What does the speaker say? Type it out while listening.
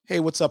Hey,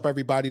 what's up,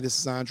 everybody? This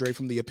is Andre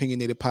from the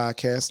Opinionated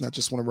Podcast, and I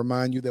just want to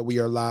remind you that we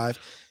are live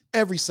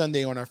every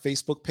Sunday on our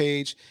Facebook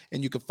page,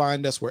 and you can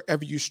find us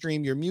wherever you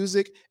stream your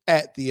music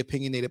at the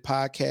Opinionated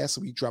Podcast.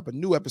 So we drop a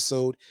new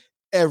episode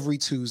every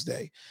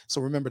Tuesday. So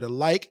remember to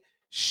like,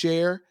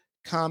 share,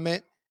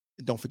 comment,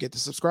 and don't forget to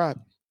subscribe.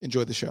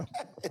 Enjoy the show.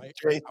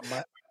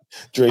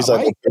 Dre's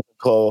like a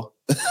call.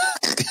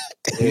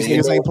 These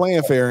niggas ain't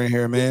playing fair in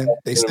here, man.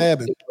 They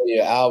stabbing.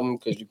 Your album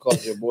because you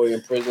caught your boy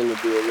in prison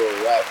to do a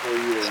little rap for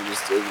you and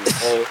just take his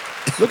phone.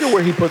 Look at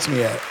where he puts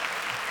me at.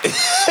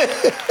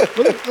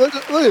 look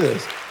at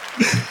this.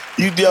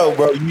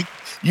 Bro.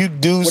 You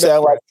do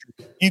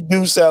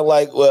sound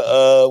like what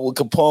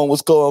Capone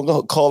was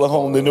calling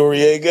home to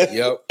Noriega.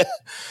 Yep,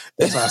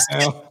 that's how I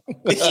sound.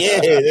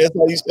 Yeah, that's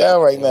how you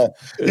sound right now.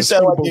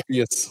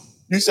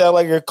 You sound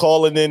like you're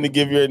calling in to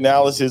give your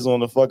analysis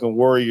on the fucking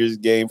Warriors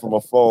game from a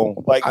phone.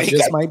 Like I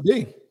just might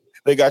be.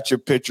 They got your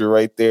picture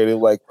right there. They're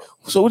like,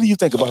 so what do you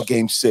think about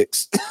Game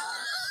 6?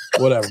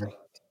 Whatever.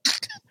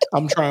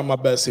 I'm trying my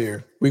best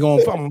here. I'm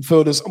gonna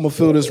fill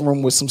this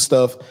room with some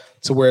stuff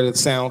to where the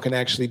sound can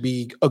actually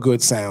be a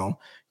good sound.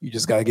 You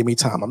just gotta give me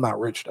time. I'm not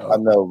rich though. I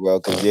know, bro.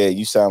 Because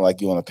you sound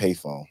like you on a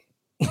payphone.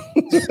 They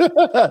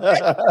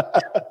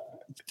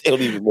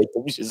don't even make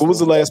them. What was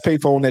the last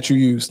payphone that you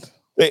used?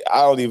 I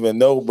don't even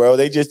know, bro.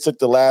 They just took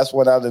the last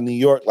one out of New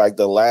York, like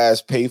the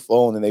last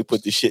payphone, and they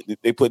put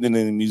it in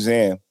the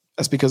museum.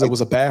 That's because it was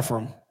a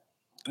bathroom.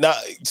 No,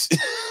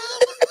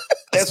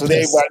 that's what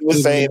everybody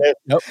was saying.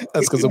 Yep,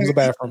 that's because it was a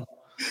bathroom.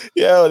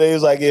 Yeah, they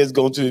was like, it's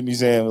going to the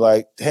museum.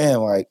 Like,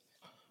 damn, like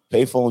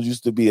payphones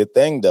used to be a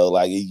thing though.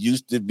 Like it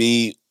used to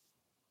be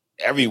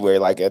everywhere,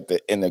 like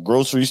in the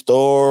grocery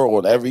store,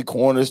 or every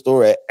corner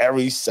store, at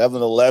every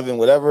 7-Eleven,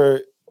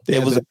 whatever.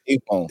 It was a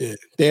payphone. Yeah,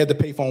 they had the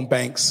payphone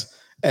banks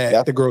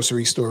at the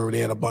grocery store. They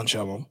had a bunch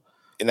of them.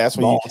 And that's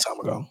when long time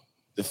ago.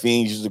 The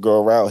fiends used to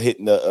go around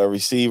hitting the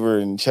receiver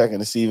and checking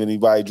to see if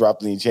anybody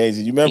dropped any change.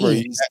 And you remember?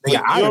 You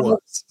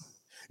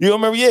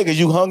remember? Yeah, because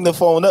you hung the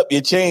phone up.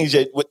 Your change,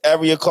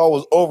 whenever your call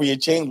was over, your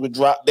change would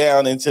drop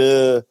down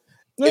into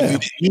if you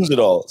didn't use it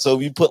all. So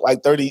if you put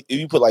like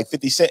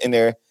 50 cents in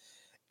there,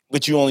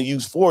 but you only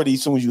use 40,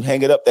 as soon as you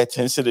hang it up, that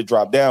 10 cents to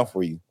drop down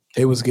for you.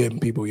 They was getting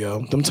people,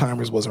 yo. Them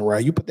timers wasn't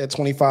right. You put that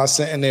 25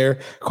 cents in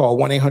there, call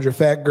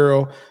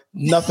 1-800-FAT-GIRL.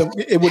 Nothing.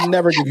 It would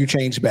never give you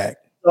change back.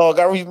 Dog,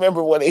 I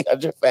remember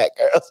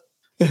 1-800-FAT-GIRLs.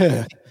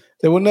 Yeah,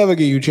 they will never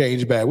give you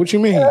change back. What you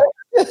mean?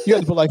 You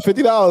had to put like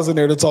 $50 in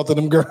there to talk to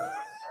them girls.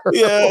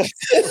 Yeah.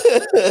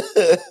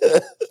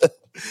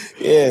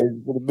 Yeah,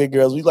 for the big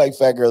girls. We like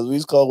fat girls. We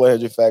used to call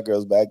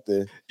 100-FAT-GIRLs back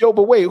then. Yo,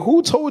 but wait,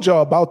 who told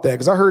y'all about that?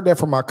 Because I heard that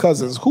from my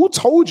cousins. Who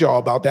told y'all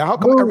about that? How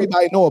come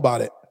everybody know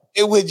about it?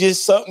 It was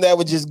just something that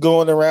was just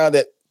going around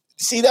that.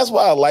 See, that's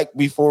why I like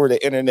before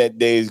the internet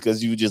days,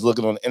 because you were just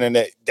looking on the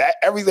internet. That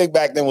everything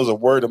back then was a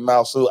word of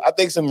mouth. So I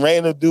think some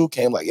random dude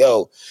came like,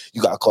 yo,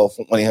 you got to call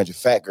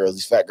 1-800-FAT-GIRLs.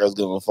 These fat girls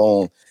get on the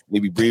phone and they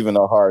be breathing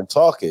all hard and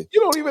talking.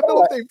 You don't even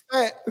know if they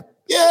fat.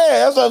 Yeah,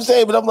 that's what I'm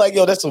saying. But I'm like,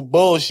 yo, that's some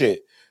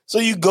bullshit. So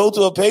you go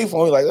to a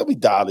payphone, you're like, let me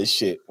dial this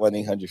shit,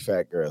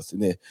 1-800-FAT-GIRLs.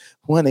 And then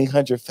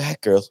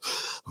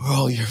 1-800-FAT-GIRLs, where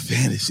all your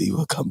fantasy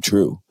will come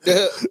true.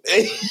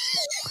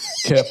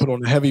 Can't put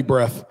on a heavy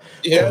breath.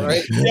 Yeah,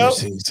 right.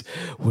 Fantasies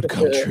would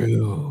come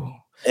true.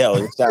 Hell,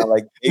 it sound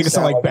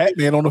like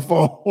Batman on the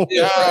phone.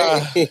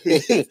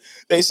 Yeah,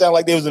 they sound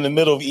like they was in the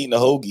middle of eating a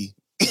hoagie.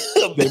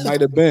 They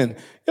might have been.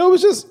 It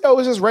was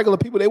just regular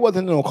people. They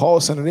wasn't in no call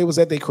center. They was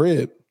at their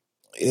crib.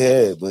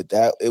 Yeah, but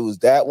it was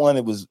that one.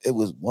 It was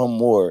one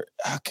more.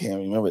 I can't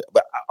remember.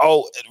 But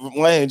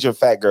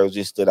 1-800-FAT-GIRLs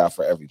just stood out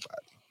for everybody.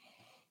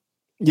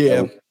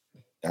 Yeah,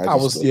 I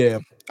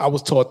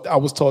was taught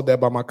that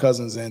by my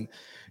cousins, and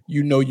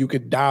you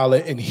could dial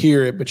it and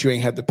hear it, but you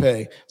ain't had to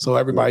pay. So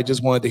everybody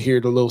just wanted to hear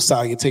the little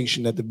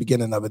salutation at the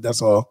beginning of it.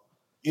 That's all.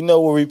 You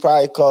know what we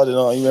probably called it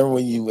on? You remember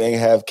when you ain't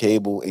have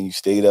cable and you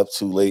stayed up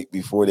too late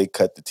before they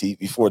cut the TV,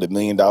 before the $1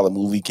 Million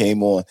movie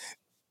came on?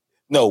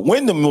 No,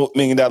 when the $1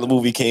 Million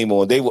movie came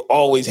on, they would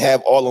always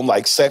have all them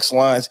like sex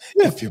lines.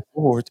 Yeah. If you're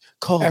bored,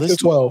 call after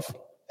 12.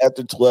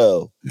 After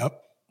 12.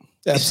 Yep.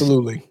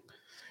 Absolutely.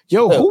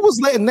 Yo, who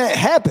was letting that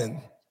happen?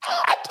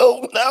 I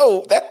don't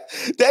know.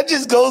 That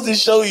just goes to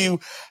show you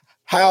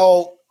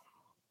how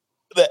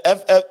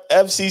the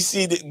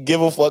FCC didn't give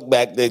a fuck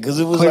back then, because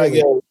it was like,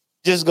 yo,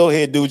 just go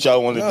ahead and do what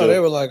y'all want to do. They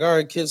were like, all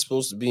right, kids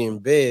supposed to be in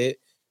bed.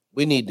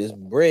 We need this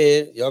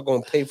bread. Y'all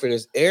gonna pay for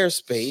this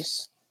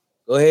airspace.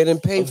 Go ahead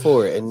and pay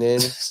for it, and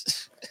then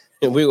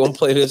we're gonna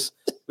play this.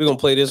 We're gonna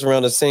play this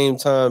around the same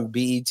time.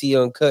 BET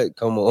Uncut,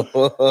 come on.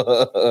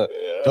 So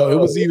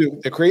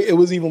it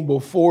was even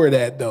before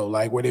that though,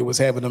 like where they was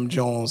having them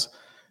Jones,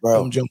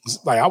 bro. Them Jones.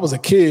 Like I was a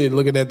kid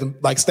looking at them,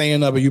 like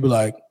staying up, and you be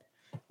like,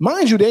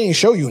 mind you, they ain't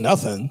show you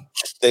nothing.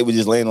 They were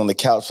just laying on the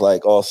couch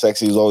like all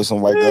sexy. It was always some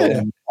white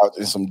girl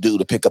and some dude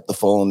to pick up the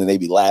phone, and they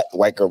be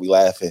white girl be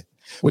laughing.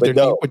 with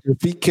their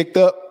feet kicked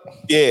up.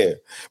 Yeah,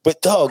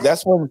 but dog,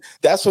 that's when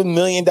 $1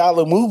 million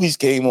movies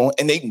came on,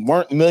 and they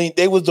weren't million.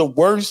 They was the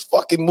worst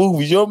fucking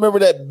movies. You remember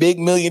that big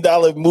 $1 million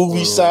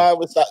movie sign?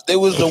 They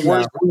was the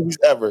worst movies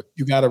ever.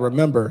 You got to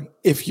remember,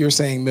 if you're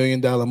saying $1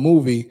 million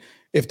movie,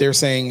 if they're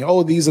saying,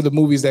 oh, these are the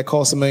movies that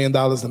cost $1 million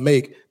to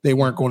make, they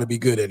weren't going to be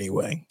good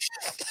anyway.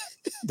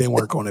 They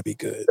weren't going to be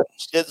good.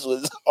 Shit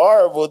was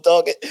horrible,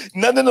 dog.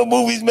 None of the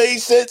movies made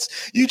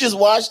sense. You just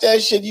watch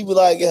that shit, you be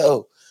like,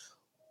 yo,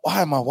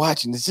 why am I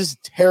watching this? This is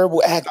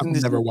terrible acting.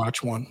 I've never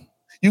watched one.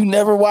 You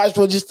never watched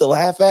one just to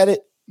laugh at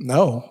it?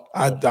 No,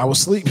 I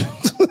was asleep.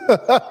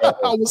 I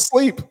was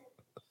asleep.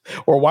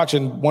 Or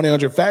watching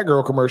 1-800 Fat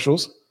Girl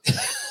commercials.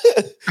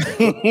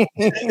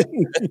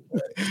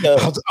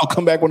 I'll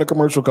come back when the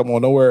commercial come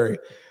on. Don't worry.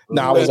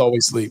 I was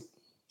always asleep.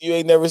 You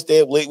ain't never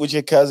stay up late with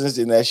your cousins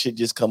and that shit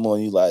just come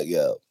on. You like,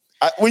 yo.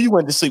 When you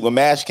went to sleep when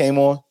MASH came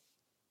on?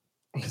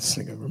 This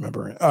nigga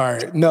remembering. All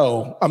right.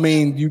 No, I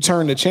mean, you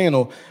turn the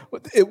channel.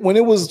 When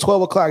it was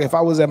 12 o'clock, if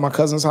I was at my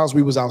cousin's house,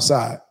 we was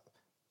outside.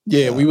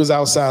 Yeah, we was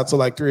outside till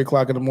like 3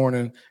 o'clock in the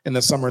morning in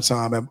the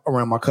summertime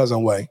around my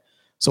cousin way.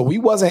 So we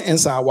wasn't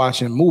inside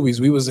watching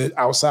movies. We was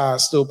outside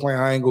still playing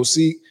hide and go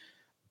seek.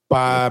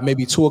 By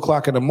maybe 2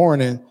 o'clock in the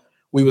morning,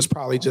 we was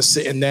probably just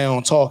sitting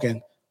down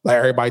talking, like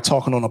everybody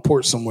talking on a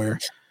porch somewhere,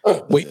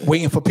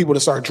 waiting for people to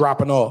start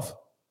dropping off.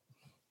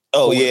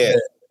 Oh, yeah.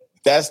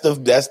 That's the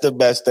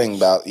best thing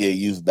about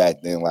youth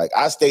back then. Like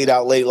I stayed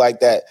out late like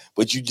that,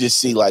 but you just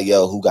see like,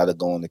 yo, who got to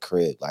go in the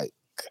crib? Like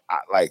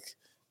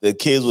the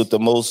kids with the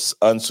most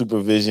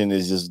unsupervision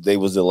is just they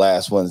was the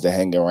last ones to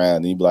hang around.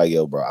 And you be like,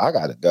 yo, bro, I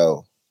gotta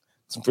go.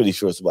 I'm pretty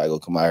sure somebody will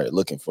come out here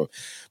looking for.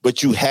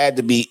 But you had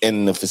to be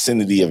in the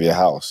vicinity of your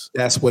house.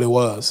 That's what it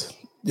was.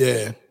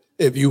 Yeah.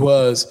 If you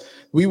was,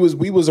 we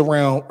was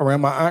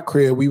around my aunt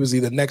crib. We was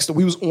either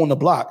we was on the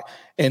block,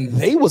 and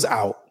they was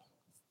out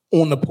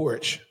on the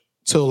porch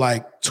till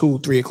like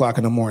 2-3 o'clock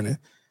in the morning.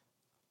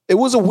 It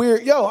was a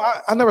weird,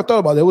 I never thought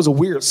about it. It was a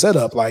weird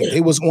setup. Like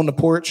they was on the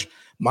porch.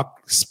 My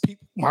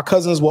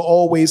cousins were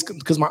always,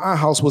 because my aunt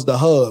house was the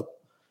hub.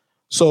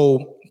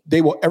 So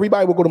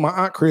everybody would go to my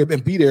aunt crib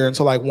and be there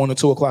until like 1 or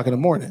 2 o'clock in the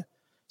morning.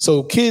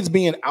 So kids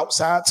being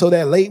outside till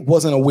that late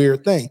wasn't a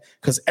weird thing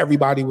because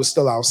everybody was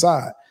still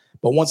outside.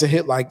 But once it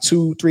hit like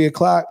 2-3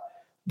 o'clock,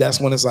 that's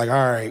when it's like,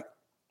 all right.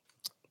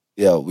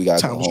 Yeah, we got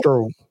time to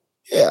stroll.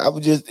 Yeah, I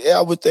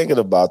was thinking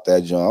about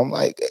that, John. I'm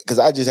like, because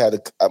I just had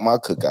my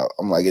cookout.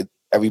 I'm like,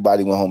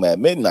 everybody went home at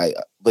midnight,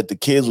 but the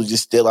kids were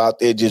just still out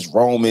there, just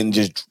roaming,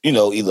 just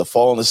either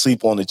falling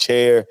asleep on the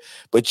chair.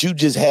 But you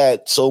just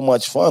had so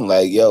much fun.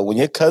 Like, yo, when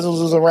your cousins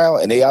was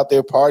around and they out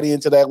there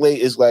partying to that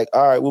late, it's like,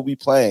 all right, we'll be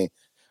playing.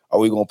 Are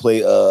we gonna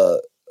play?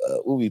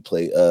 What we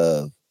play?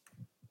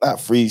 Not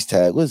freeze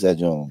tag. What is that,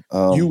 John?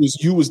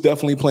 You was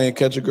definitely playing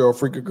catch a girl,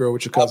 freak a girl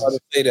with your cousins. I was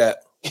about to say that.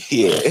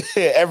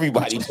 Yeah,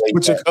 everybody played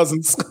with your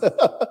cousins.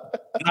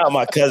 Not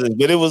my cousins,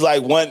 but it was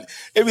like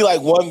it'd be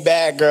like one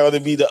bad girl to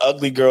be the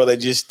ugly girl that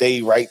just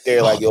stayed right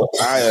there. Like, yo,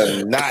 I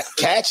am not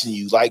catching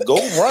you. Like, go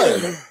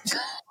run.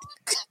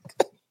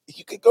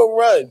 You could go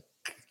run.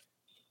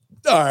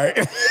 All right.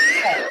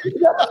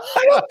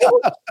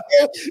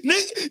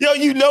 Yo,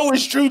 you know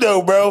it's true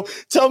though, bro.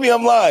 Tell me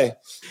I'm lying.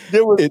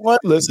 There was one.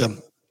 Listen,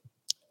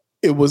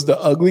 it was the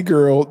ugly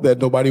girl that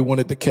nobody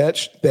wanted to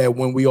catch. That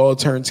when we all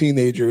turned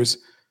teenagers,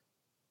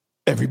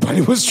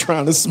 everybody was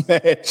trying to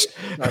smash.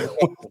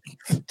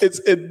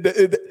 It's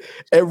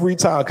every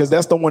time, because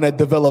that's the one that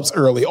develops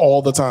early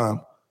all the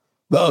time.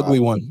 The ugly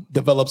one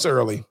develops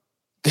early.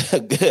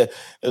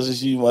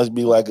 She must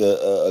be like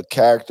a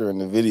character in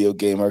the video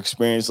game. Her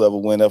experience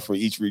level went up for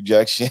each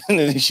rejection, and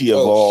then she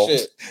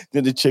evolved.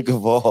 Then the chick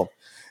evolved.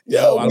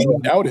 Yo, I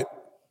don't doubt it.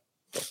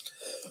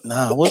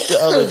 Nah, what's the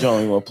other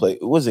genre you want to play?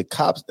 Was it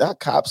Cops?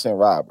 Not Cops and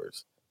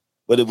Robbers,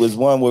 but it was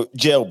one with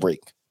Jailbreak.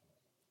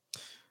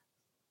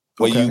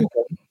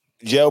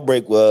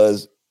 Jailbreak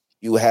was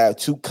you have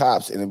two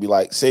cops and it'd be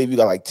like, say if you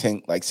got like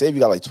 10, like say if you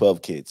got like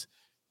 12 kids,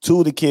 2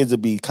 of the kids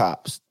would be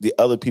cops, the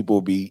other people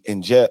would be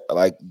in jail,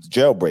 like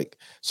jailbreak.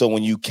 So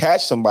when you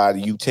catch somebody,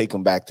 you take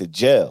them back to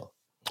jail.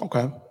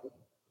 Okay.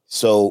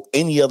 So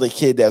any other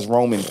kid that's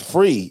roaming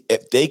free,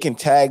 if they can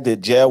tag the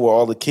jail where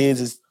all the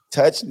kids is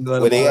touched,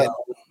 where they at,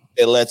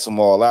 it lets them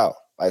all out.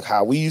 Like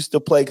how we used to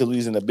play, because we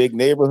was in a big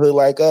neighborhood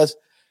like us,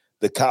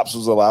 the cops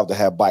was allowed to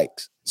have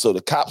bikes. So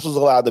the cops was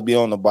allowed to be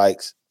on the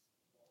bikes.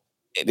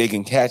 They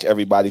can catch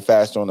everybody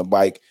faster on the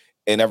bike,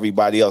 and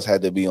everybody else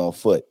had to be on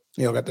foot.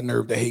 You don't got the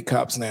nerve to hate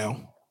cops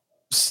now.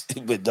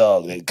 But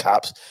dog, they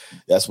cops.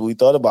 That's what we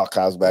thought about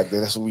cops back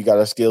then. That's what we got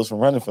our skills from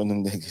running from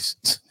them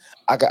niggas.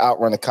 I could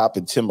outrun a cop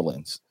in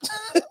Timberlands.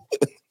 I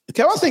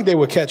think they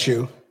would catch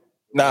you.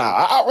 Nah,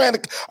 I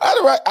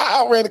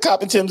outran the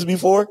cop in Timbs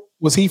before.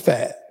 Was he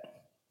fat?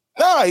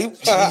 Nah,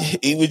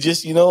 he was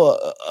just,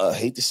 I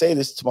hate to say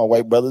this to my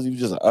white brothers, he was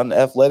just an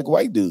unathletic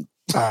white dude.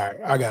 All right,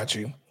 I got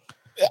you.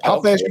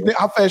 How fast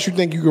you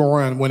think you can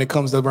run when it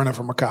comes to running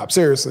from a cop?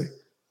 Seriously.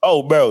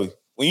 Oh, bro.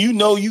 When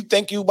you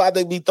think you about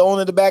to be thrown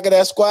in the back of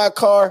that squad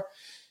car,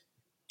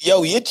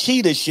 yo, your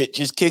cheetah shit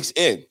just kicks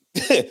in.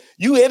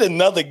 you hit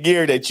another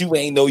gear that you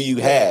ain't know you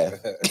have.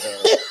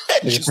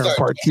 You start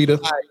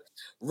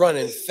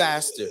running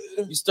faster.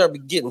 You start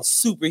getting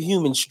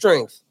superhuman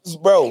strength,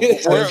 bro.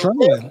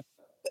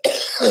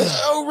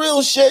 Oh,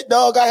 real shit,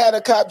 dog. I had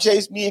a cop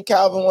chase me and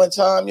Calvin one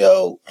time,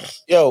 yo.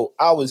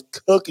 I was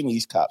cooking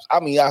these cops. I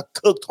mean, I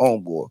cooked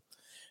homeboy.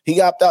 He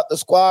hopped out the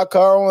squad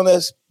car on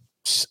us.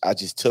 I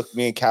just took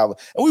me and Calvin,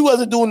 and we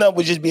wasn't doing nothing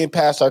with just being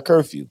past our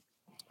curfew.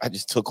 I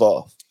just took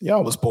off.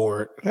 Y'all was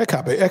bored. That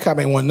cop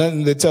ain't want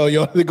nothing to tell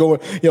y'all to go.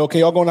 Yo, can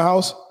y'all go in the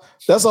house?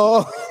 That's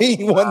all. He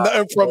ain't want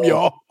nothing from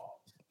y'all.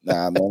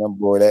 Nah, man, I'm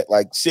bored. That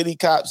like city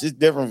cops, it's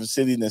different from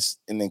city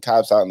and then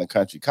cops out in the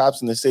country.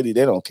 Cops in the city,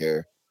 they don't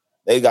care.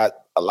 They got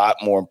a lot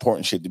more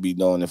important shit to be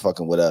doing than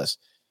fucking with us.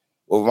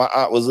 Well, my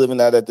aunt was living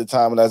at the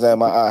time, and I was at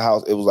my aunt's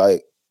house. It was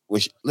like where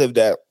she lived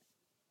at.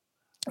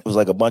 It was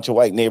like a bunch of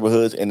white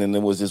neighborhoods, and then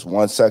there was this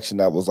one section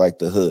that was like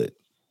the hood.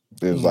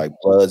 There was like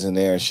Bloods in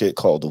there and shit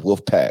called the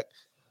Wolf Pack.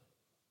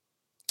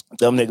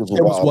 Them niggas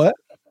were wild. What?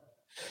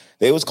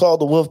 They was called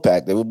the Wolf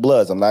Pack. They were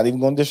Bloods. I'm not even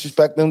going to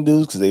disrespect them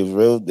dudes because they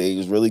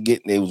was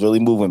really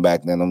moving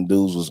back then. Them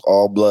dudes was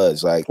all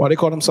Bloods. Like, why they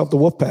call themselves the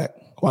Wolf Pack?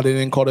 Why they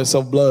didn't call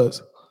themselves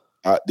Bloods?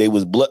 They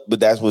was blood, but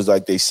that was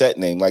like they set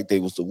name. Like they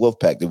was the Wolf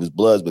Pack. They was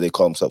Bloods, but they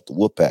called themselves the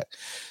Wolf Pack.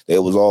 They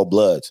was all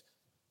Bloods.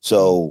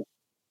 So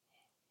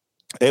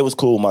it was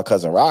cool with my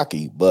cousin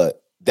Rocky,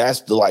 but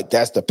that's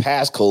the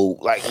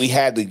passcode. Like we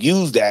had to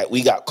use that.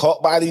 We got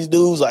caught by these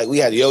dudes. Like we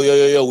had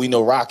yo. We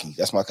know Rocky.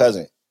 That's my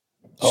cousin.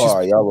 All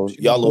right, y'all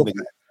little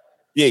niggas.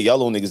 Yeah, y'all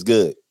little niggas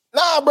good.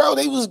 Nah, bro,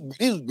 they was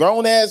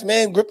grown ass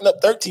man gripping up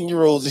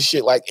 13-year-olds and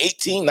shit, like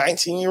 18,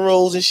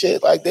 19-year-olds and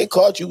shit. Like they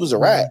caught you was a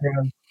rat.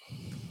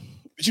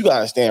 But you gotta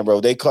understand,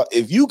 bro.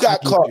 If you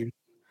got caught,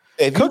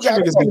 country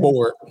niggas be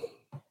bored.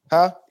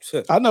 Huh?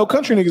 I know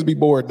country niggas be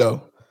bored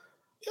though.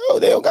 Yo,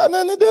 they don't got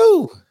nothing to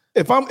do.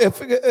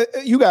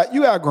 If you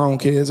got grown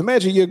kids,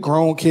 imagine your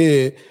grown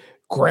kid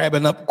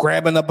grabbing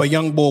up a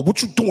young boy.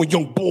 What you doing,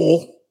 young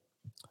boy?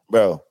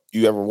 Bro,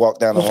 you ever walk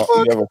down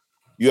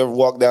you ever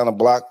walk down a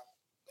block?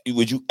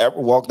 Would you ever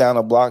walk down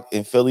a block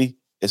in Philly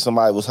if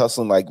somebody was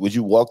hustling? Like, would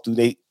you walk through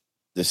the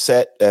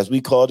set, as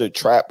we called it,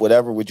 trap,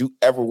 whatever? Would you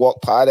ever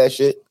walk by that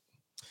shit?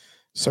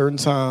 Certain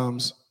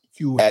times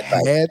you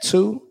had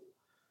to.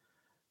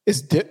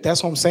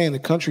 That's what I'm saying. The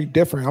country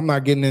different. I'm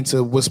not getting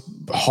into what's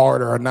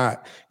harder or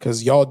not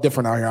because y'all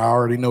different out here. I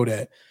already know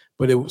that.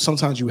 But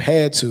sometimes you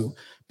had to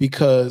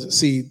because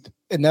see,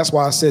 and that's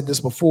why I said this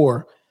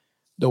before.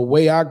 The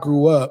way I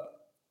grew up,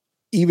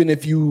 even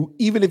if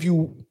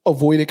you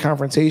avoided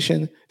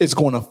confrontation, it's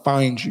going to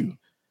find you.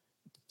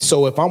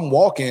 So if I'm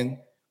walking,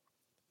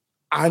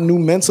 I knew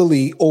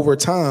mentally over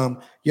time,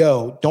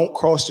 yo, don't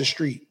cross the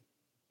street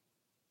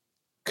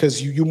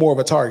because you more of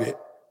a target.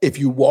 If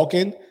you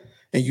walking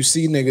and you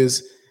see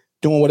niggas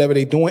doing whatever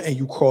they doing and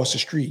you cross the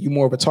street, you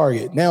more of a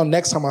target. Now,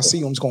 next time I see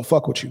you, I'm just going to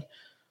fuck with you.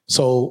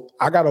 So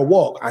I got to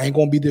walk. I ain't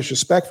going to be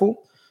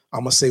disrespectful.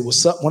 I'm going to say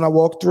what's up when I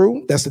walk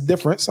through. That's the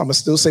difference. I'm going to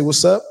still say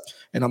what's up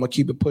and I'm going to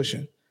keep it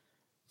pushing.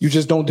 You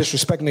just don't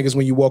disrespect niggas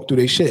when you walk through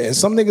their shit. And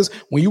some niggas,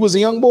 when you was a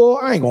young boy,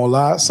 I ain't gonna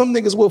lie, some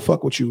niggas will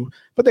fuck with you,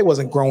 but they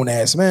wasn't grown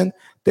ass men.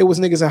 There was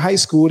niggas in high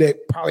school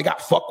that probably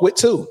got fucked with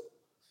too.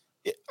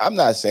 I'm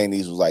not saying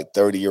these was like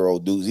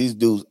 30-year-old dudes. These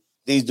dudes,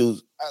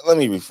 let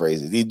me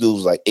rephrase it. These dudes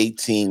was like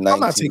 18, 19.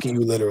 I'm not taking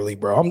you literally,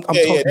 bro. I'm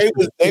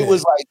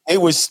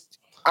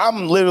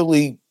I'm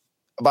literally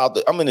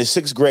I'm in the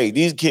 6th grade.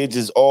 These kids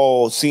is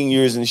all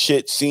seniors and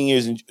shit,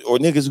 or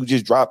niggas who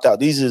just dropped out.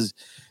 These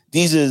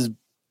is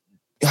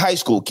high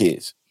school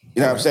kids.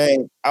 You know what I'm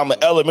saying? I'm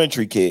an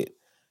elementary kid.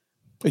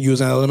 You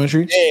was in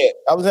elementary? Yeah,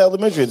 I was in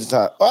elementary at the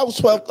time. I was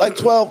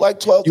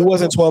 12. You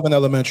wasn't 12 in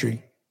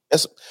elementary.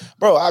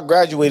 Bro, I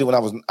graduated when I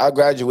was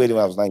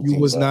 19. You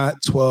was not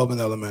 12 in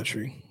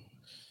elementary.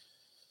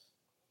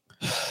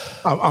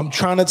 I'm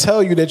trying to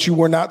tell you that you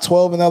were not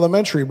 12 in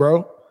elementary,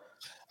 bro.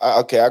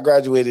 Okay, I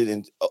graduated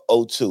in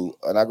 02.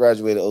 And I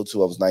graduated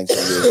 02. I was 19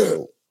 years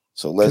old.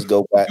 So let's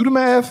go back. Do the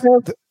math.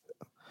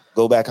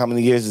 Go back. How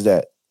many years is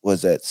that?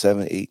 Was that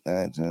 7, 8,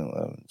 9, 10,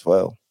 11,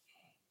 12?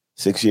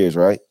 6 years,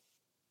 right?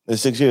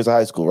 There's 6 years of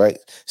high school, right?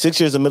 6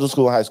 years of middle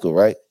school and high school,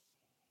 right?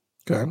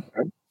 Okay.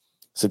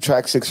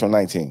 Subtract 6 from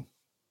 19.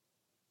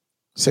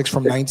 6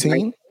 from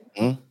 19?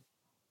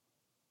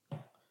 Mm-hmm.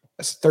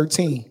 That's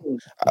 13.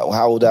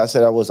 How old I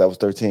said I was? I was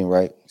 13,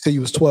 right? So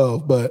you was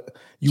 12, but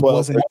you 12,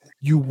 wasn't. Right?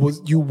 You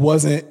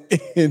wasn't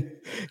in.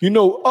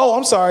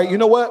 I'm sorry. You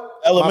know what?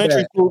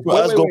 Elementary school for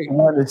us go from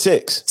 1 to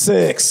 6.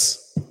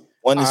 6.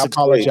 1 to 6. I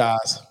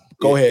apologize.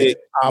 Go ahead.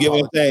 You know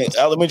what I'm saying?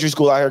 Elementary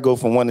school out here go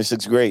from 1 to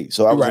 6th grade.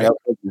 So I was in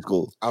elementary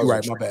school. You're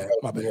right.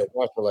 My bad.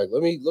 Like,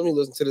 let me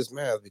listen to this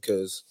math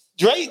because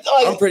Drake.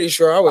 I'm pretty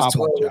sure I was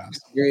 12 in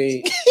 6th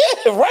grade.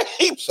 Yeah, right.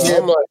 So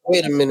I'm like,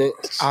 wait a minute.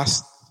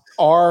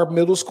 Our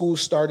middle school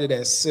started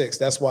at 6.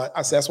 That's why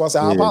I said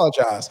I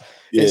apologize.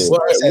 Yeah.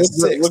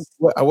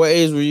 What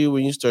age were you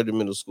when you started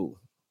middle school?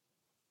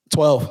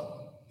 12.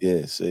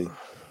 Yeah. See.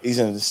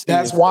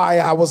 That's why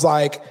I was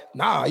like,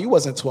 nah, you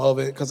wasn't 12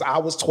 because I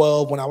was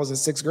 12 when I was in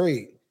 6th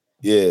grade.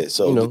 Yeah,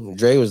 so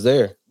Dre was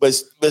there, but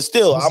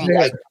still,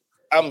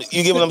 I'm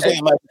you get what I'm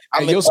saying? Like,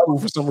 I'm at your school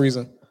for some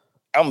reason.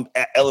 I'm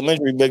at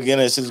elementary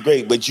beginning of 6th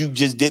grade, but you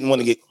just didn't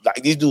want to get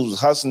like these dudes was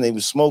hustling, they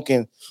was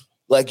smoking.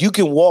 Like you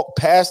can walk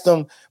past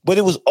them, but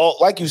it was all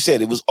like you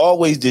said, it was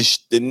always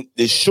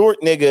the short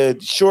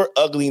nigga, short,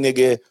 ugly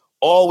nigga,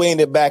 all the way in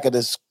the back of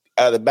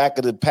the back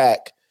of the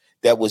pack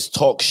that was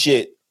talk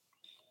shit.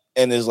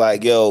 And it's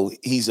like, yo,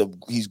 he's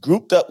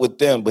grouped up with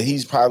them, but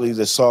he's probably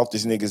the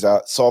softest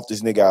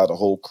nigga out of the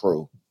whole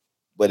crew.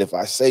 But if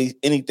I say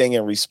anything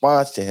in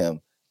response to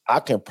him,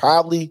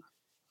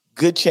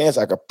 good chance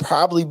I could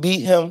probably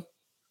beat him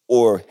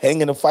or hang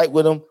in a fight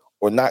with him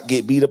or not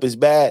get beat up as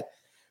bad.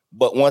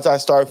 But once I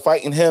start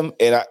fighting him,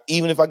 and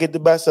even if I get the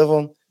best of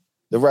him,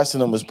 the rest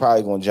of them was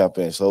probably going to jump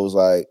in. So it was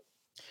like,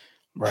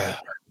 right.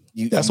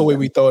 That's the way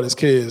we thought as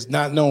kids,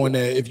 not knowing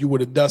that if you would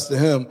have dusted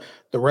him,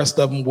 the rest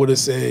of them would have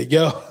said,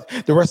 yo,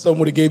 the rest of them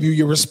would have gave you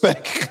your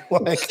respect.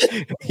 Like,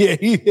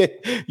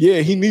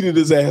 he needed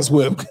his ass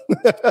whipped.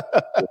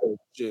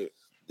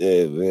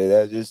 Yeah,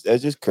 man,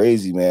 that's just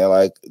crazy, man.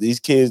 Like these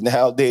kids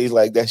nowadays,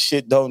 like that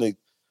shit don't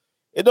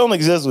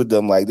exist with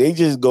them. Like they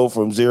just go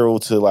from 0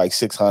 to like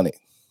 600.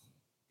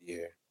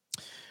 Yeah.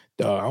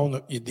 I don't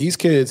know. These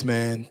kids,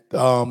 man,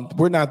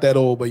 we're not that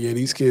old, but yeah,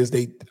 these kids,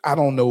 I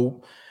don't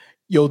know.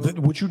 Yo,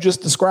 what you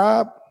just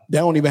described,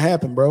 that don't even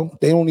happen, bro.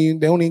 They don't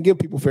even give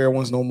people fair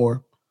ones no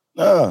more.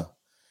 Nah.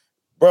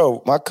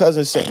 Bro, my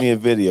cousin sent me a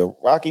video.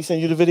 Rocky sent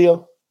you the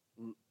video?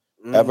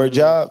 Mm-hmm. At her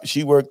job,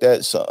 she worked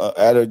at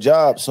her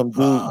job. Some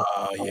dude.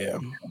 Yeah,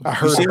 I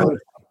heard about it.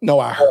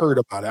 No, I heard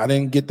about it. I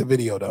didn't get the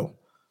video though.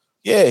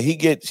 Yeah,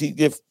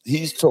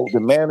 he's told the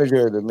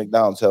manager at the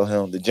McDonald's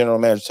the general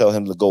manager tell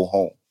him to go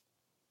home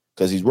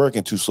because he's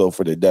working too slow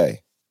for the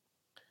day.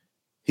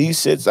 He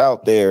sits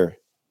out there,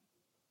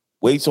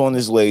 waits on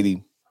this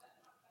lady,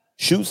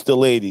 shoots the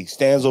lady,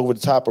 stands over the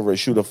top of her,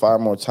 shoot her 5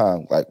 more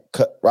times. Like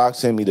Rock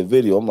sent me the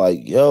video. I'm like,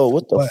 yo,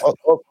 what the fuck?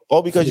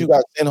 All because you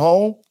got sent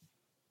home?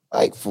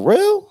 Like, for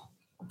real?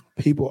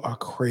 People are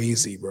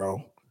crazy,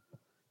 bro.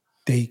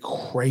 They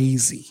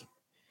crazy.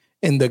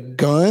 And the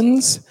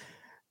guns,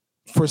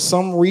 for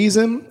some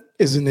reason,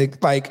 isn't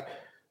it like,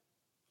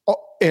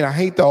 and I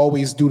hate to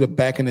always do the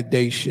back in the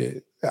day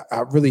shit.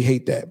 I really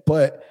hate that.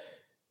 But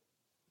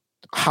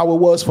how it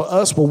was for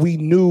us when we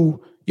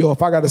knew, yo,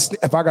 if I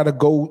gotta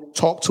go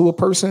talk to a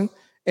person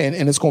and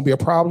it's gonna be a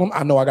problem,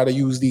 I know I gotta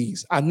use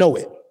these. I know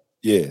it.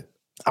 Yeah.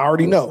 I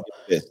already know.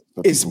 Yeah.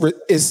 It's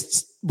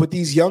with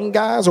these young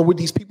guys or with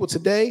these people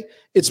today,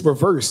 it's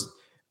reversed.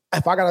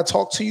 If I gotta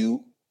talk to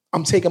you,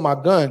 I'm taking my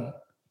gun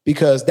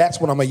because that's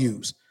what I'm gonna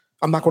use.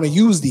 I'm not gonna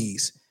use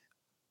these.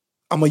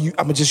 I'm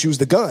gonna just use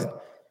the gun.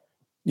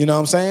 You know what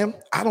I'm saying?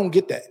 I don't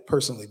get that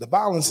personally. The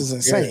violence is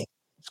insane.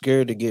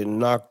 Scared of getting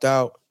knocked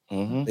out.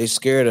 Mm-hmm. They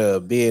scared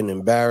of being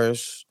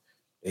embarrassed.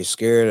 They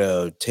scared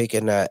of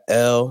taking that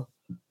L.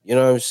 You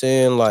know what I'm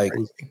saying? Like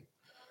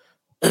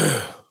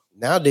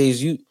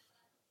nowadays, you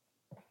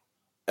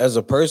as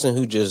a person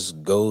who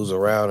just goes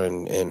around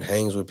and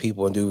hangs with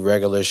people and do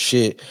regular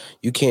shit,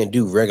 you can't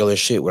do regular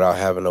shit without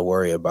having to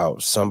worry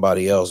about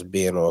somebody else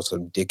being on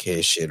some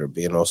dickhead shit or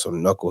being on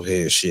some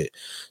knucklehead shit.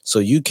 So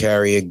you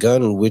carry a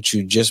gun with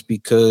you just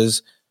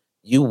because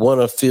you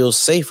want to feel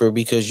safer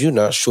because you're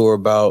not sure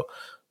about,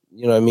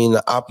 you know what I mean,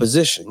 the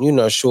opposition. You're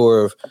not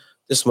sure if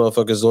this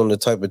motherfucker's on the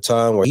type of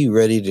time where he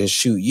ready to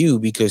shoot you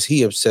because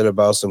he upset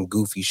about some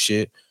goofy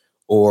shit.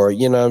 Or,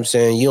 you know what I'm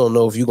saying, you don't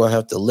know if you're going to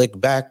have to lick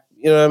back.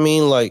 You know what I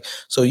mean? Like,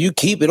 so you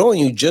keep it on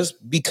you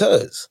just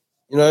because.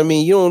 You know what I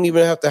mean? You don't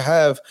even have to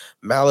have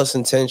malice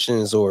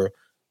intentions or,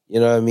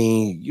 you know what I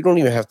mean? You don't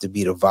even have to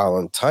be the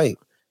violent type.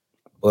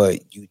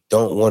 But you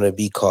don't want to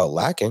be caught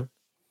lacking.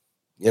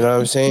 You know what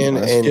I'm saying?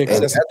 And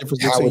that's the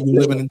difference between you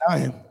living and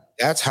dying.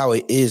 That's how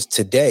it is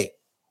today.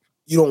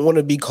 You don't want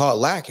to be caught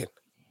lacking.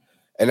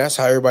 And that's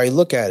how everybody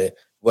look at it.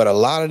 But a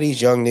lot of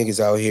these young niggas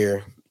out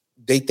here,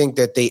 they think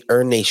that they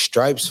earn their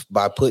stripes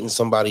by putting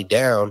somebody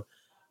down,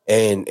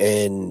 and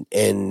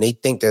they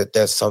think that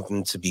that's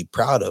something to be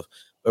proud of.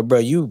 But bro,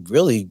 you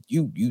really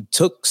you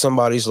took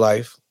somebody's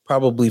life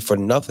probably for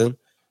nothing,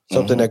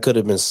 something that could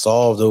have been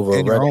solved over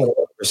a regular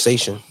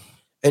conversation,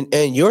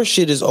 and your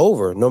shit is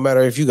over. No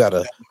matter if you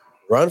gotta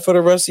run for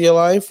the rest of your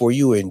life, or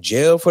you in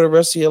jail for the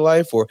rest of your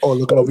life, or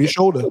looking over your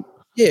shoulder.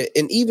 Yeah,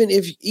 and even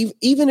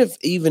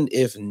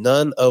if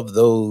none of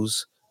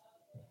those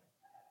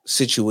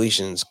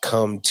situations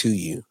come to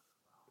you,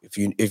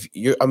 if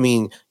you're, I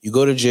mean, you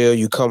go to jail,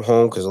 you come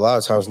home, because a lot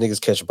of times niggas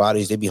catch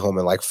bodies, they be home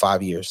in like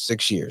 5 years,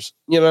 6 years.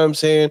 You know what I'm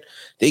saying?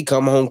 They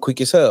come home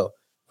quick as hell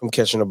from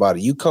catching a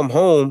body. You come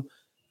home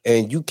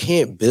and you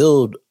can't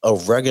build a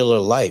regular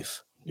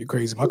life. You're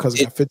crazy. My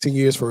cousin got 15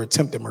 years for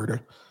attempted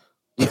murder.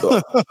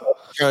 I'm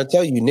trying to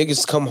tell you,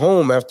 niggas come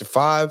home after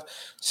 5-6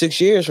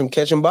 years from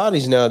catching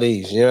bodies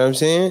nowadays. You know what I'm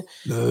saying?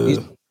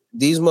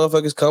 These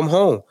motherfuckers come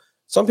home.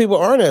 Some people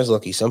aren't as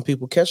lucky. Some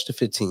people catch the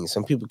 15.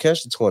 Some people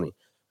catch the 20.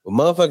 But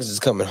motherfuckers is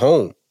coming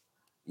home.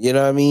 You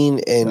know what I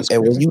mean? And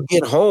when you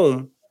get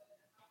home,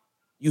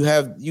 you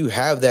have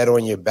that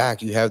on your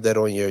back. You have that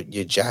on your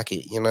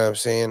jacket. You know what I'm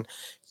saying?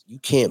 you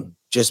can't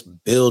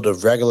just build a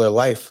regular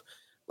life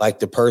like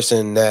the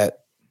person that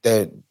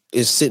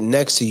is sitting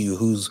next to you,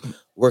 who's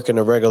working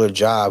a regular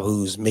job,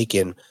 who's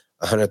making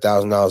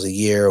 $100,000 a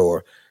year,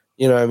 or,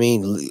 you know what I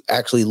mean,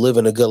 actually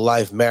living a good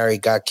life,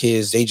 married, got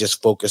kids. They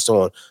just focus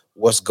on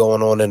what's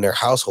going on in their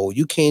household.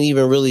 You can't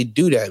even really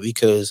do that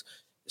because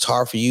it's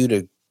hard for you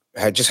to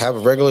just have a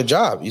regular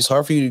job. It's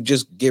hard for you to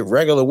just get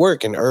regular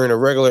work and earn a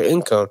regular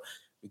income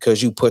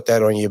because you put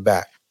that on your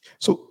back.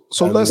 So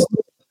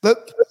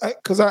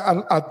because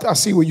I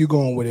see where you're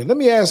going with it. Let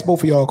me ask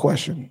both of y'all a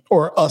question,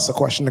 or us a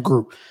question, the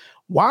group.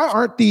 Why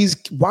aren't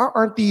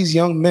these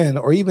young men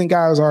or even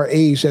guys our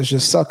age that's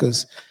just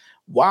suckers?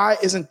 Why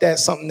isn't that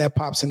something that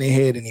pops in their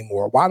head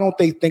anymore? Why don't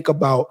they think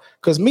about,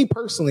 because me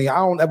personally, I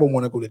don't ever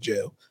want to go to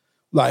jail.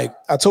 Like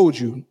I told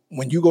you,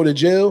 when you go to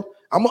jail,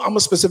 I'm a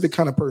specific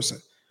kind of person.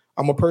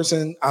 I'm a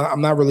person,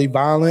 I'm not really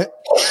violent.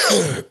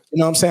 You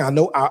know what I'm saying? I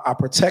know I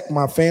protect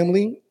my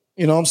family.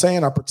 You know what I'm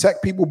saying? I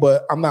protect people,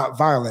 but I'm not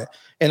violent.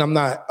 And I'm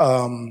not,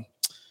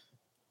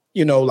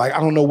 like, I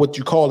don't know what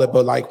you call it,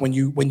 but like when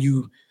you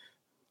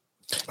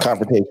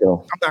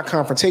confrontational. I'm not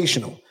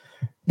confrontational,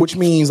 which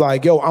means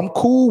like, yo, I'm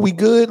cool. We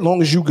good.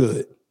 Long as you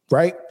good.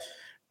 Right.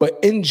 But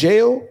in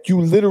jail, you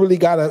literally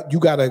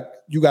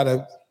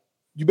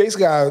you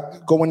basically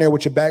gotta go in there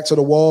with your back to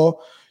the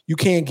wall. You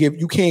can't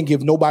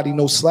give nobody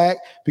no slack,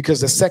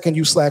 because the second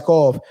you slack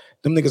off,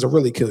 them niggas will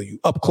really kill you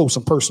up close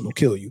and personal,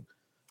 kill you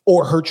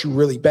or hurt you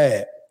really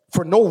bad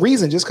for no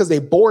reason, just because they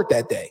bored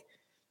that day.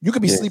 You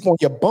could be sleeping on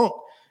your bunk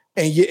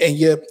and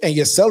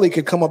your cellie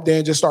could come up there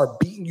and just start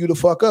beating you the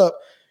fuck up.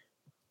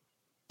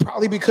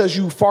 Probably because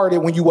you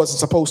farted when you wasn't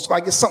supposed to.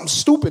 Like, it's something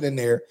stupid in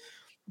there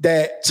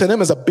that to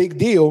them is a big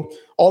deal.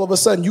 All of a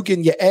sudden you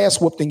getting your ass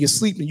whooped in your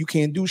sleep and you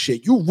can't do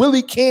shit. You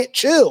really can't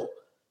chill.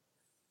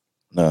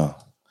 No.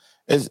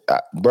 It's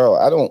bro,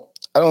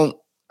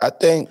 I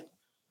think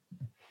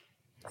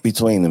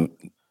between them,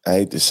 I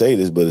hate to say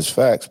this, but it's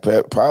facts.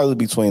 Probably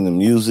between the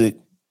music,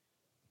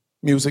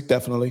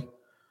 definitely,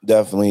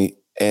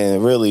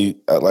 and really,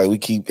 like we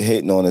keep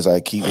hitting on this.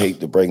 I keep hating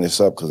to bring this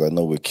up because I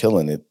know we're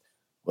killing it,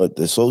 but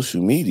the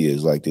social media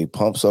is like they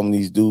pump some of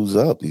these dudes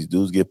up. These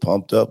dudes get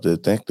pumped up to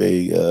think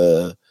they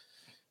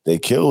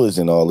killers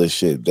and all this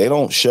shit. They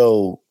don't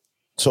show.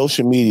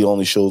 Social media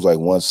only shows like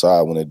one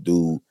side when a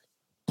dude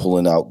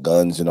pulling out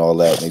guns and all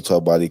that, and they talk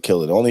about he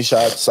killed it. The only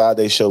side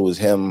they show is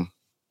him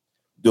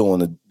doing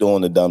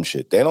the dumb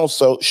shit. They don't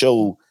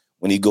show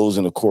when he goes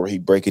into court, he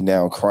breaking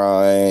down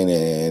crying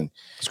and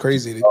it's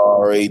crazy.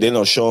 Sorry, they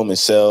don't show him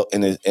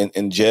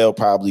in jail,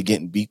 probably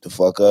getting beat the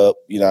fuck up.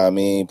 You know what I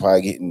mean?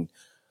 Probably getting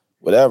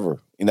whatever.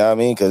 You know what I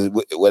mean? Because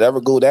whatever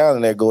go down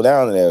in there, go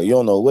down in there. You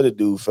don't know what a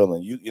dude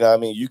feeling. You know what I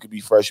mean? You could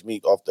be fresh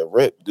meat off the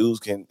rip.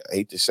 Dudes can, I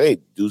hate to say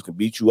it, dudes can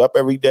beat you up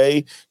every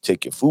day,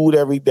 take your food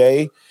every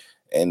day.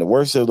 And the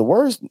worst of the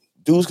worst,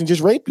 dudes can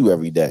just rape you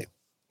every day.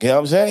 You know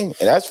what I'm saying?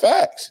 And that's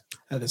facts.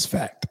 That is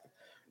fact.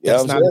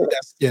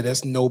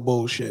 That's no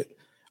bullshit.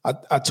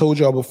 I told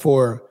y'all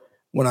before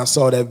when I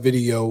saw that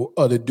video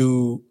of the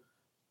dude,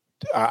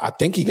 I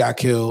think he got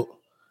killed.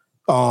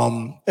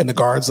 And the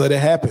guards let it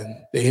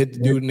happen. They hit the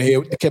dude in the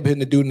head. They kept hitting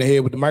the dude in the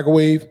head with the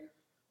microwave.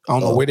 I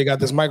don't know where they got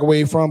this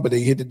microwave from, but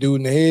they hit the dude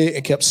in the head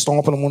and kept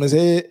stomping him on his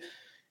head.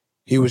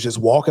 He was just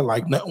walking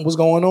like nothing was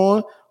going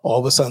on. All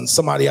of a sudden,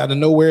 somebody out of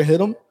nowhere hit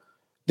him.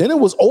 Then it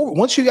was over.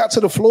 Once you got to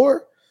the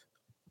floor,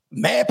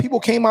 mad people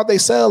came out their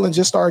cell and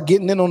just started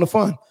getting in on the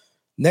fun.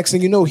 Next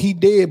thing you know, he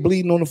dead,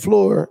 bleeding on the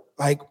floor.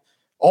 Like,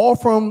 all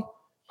from,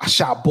 I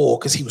shot Bull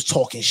because he was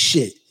talking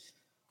shit.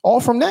 All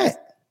from that.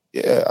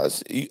 Yeah,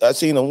 I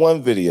seen in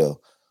one video,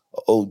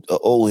 an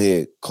old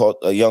head caught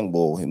a young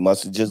bull. He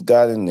must have just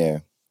got in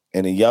there.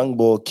 And the young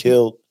bull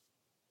killed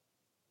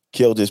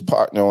his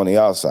partner on the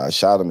outside,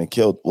 shot him and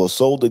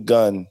sold the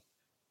gun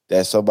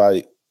that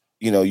somebody,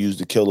 used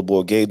to kill the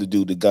bull, gave the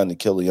dude the gun to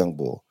kill the young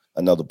bull,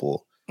 another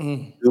bull.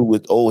 Dude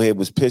with old head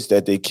was pissed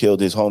that they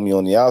killed his homie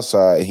on the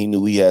outside, and he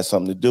knew he had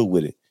something to do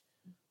with it.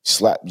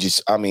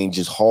 Just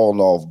hauling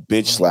off,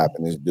 bitch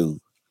slapping this dude,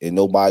 and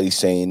nobody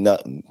saying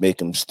nothing.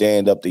 Make him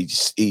stand up. He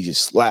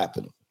just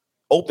slapping him,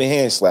 open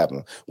hand slapping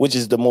him, which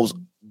is the most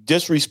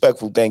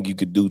disrespectful thing you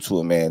could do to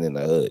a man in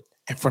the hood.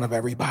 In front of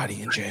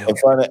everybody in jail. In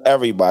front of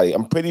everybody.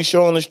 I'm pretty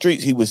sure on the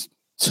streets he was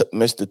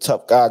Mr.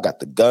 Tough Guy, got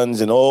the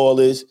guns and all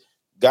this.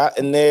 Got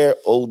in there,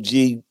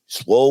 OG,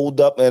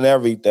 swolled up and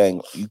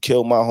everything. You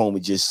killed my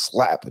homie, just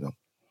slapping him,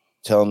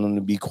 telling him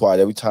to be quiet.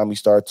 Every time he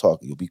started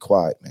talking, you'll be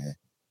quiet, man.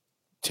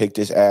 Take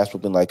this ass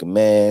whooping like a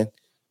man.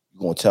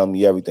 You're going to tell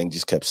me everything.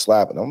 Just kept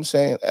slapping. I'm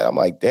saying, and I'm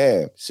like,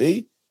 damn,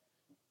 see?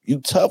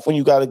 You tough when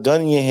you got a gun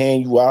in your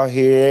hand. You out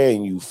here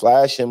and you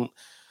flashing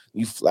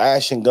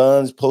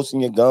guns,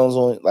 posting your guns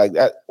on like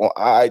that on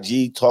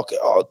IG, talking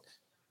all,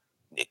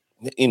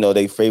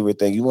 they favorite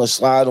thing. You want to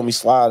slide on me,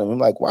 slide on me. I'm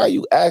like, why are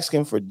you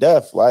asking for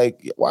death?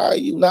 Like, why are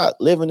you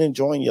not living,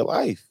 enjoying your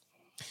life?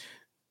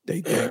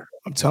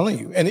 I'm telling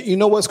you. And you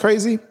know what's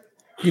crazy?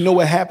 You know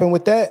what happened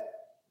with that?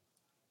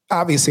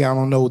 Obviously, I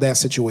don't know that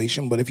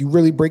situation, but if you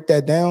really break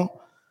that down,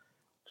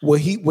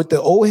 what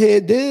the old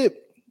head did,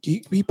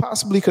 he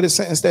possibly could have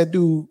sentenced that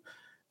dude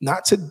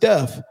not to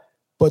death,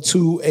 but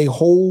to a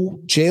whole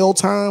jail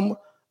time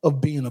of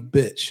being a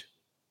bitch.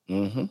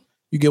 Mm-hmm.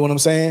 You get what I'm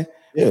saying?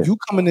 Yeah. You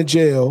come into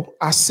jail,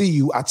 I see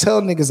you. I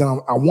tell niggas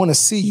that I want to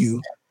see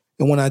you.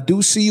 And when I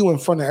do see you in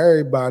front of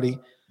everybody,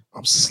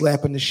 I'm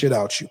slapping the shit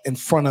out you in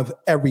front of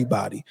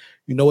everybody.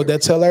 You know what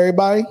that tell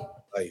everybody?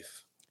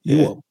 Life.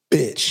 You a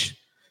bitch.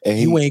 And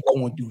you ain't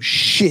going to do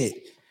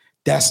shit.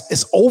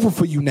 It's over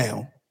for you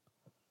now.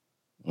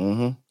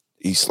 Mm-hmm.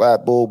 He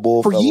slapped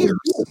Bull for years.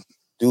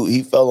 Dude,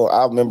 he fell on.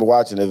 I remember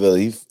watching the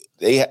video.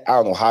 I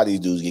don't know how these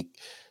dudes get.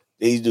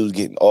 These dudes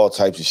getting all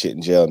types of shit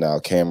in jail now,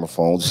 camera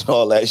phones and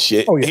all that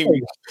shit. Oh, yeah.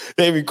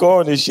 They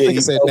recording this shit. Like I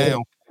said,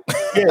 now.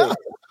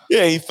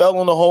 Yeah, he fell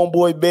on the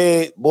homeboy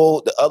bed.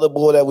 The other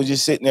boy that was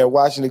just sitting there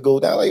watching it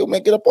go down, like, yo,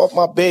 man, get up off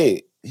my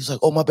bed. He's like,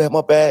 oh, my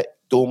bad.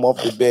 Threw him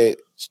off the bed,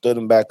 stood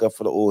him back up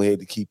for the old head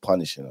to keep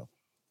punishing him.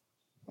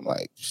 I'm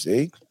like,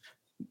 see?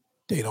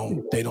 They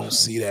don't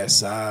see that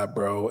side,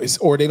 bro. It's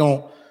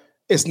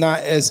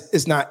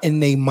not in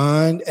their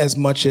mind as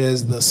much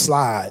as the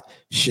slide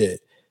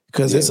shit.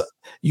 Because it's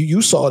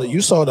you saw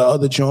the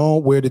other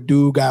John where the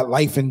dude got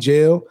life in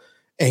jail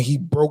and he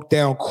broke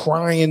down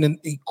crying and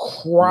he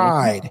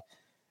cried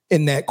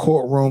in that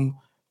courtroom,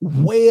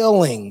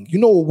 wailing. You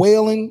know what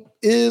wailing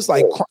is?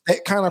 Like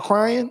that kind of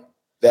crying?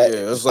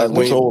 It's like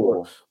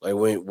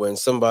when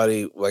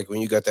somebody, like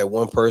when you got that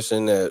one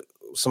person that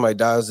somebody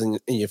dies in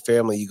your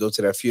family, you go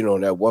to that funeral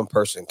and that one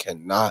person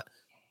cannot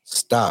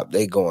stop.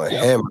 They going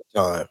hammer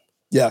time.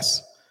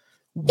 Yes.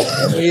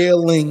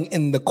 Wailing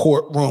in the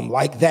courtroom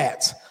like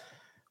that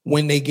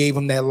when they gave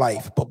him that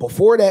life. But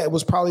before that, it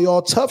was probably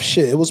all tough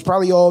shit. It was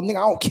probably all, nigga,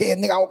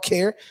 I don't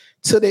care.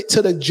 Till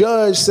the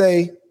judge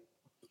say,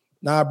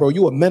 nah, bro,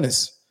 you a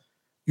menace.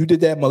 You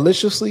did that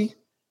maliciously.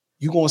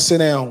 You gonna sit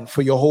down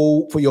for your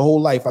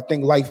whole life. I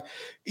think life,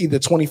 either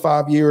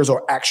 25 years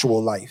or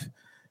actual life.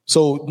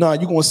 So nah,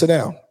 you gonna sit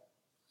down.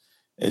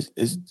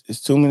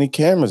 It's too many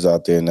cameras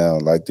out there now.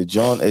 Like the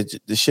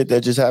shit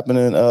that just happened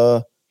in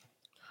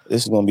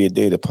this is gonna be a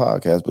dated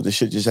podcast, but the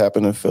shit just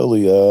happened in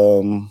Philly.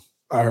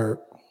 I heard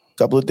a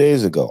couple of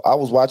days ago. I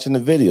was watching the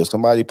video.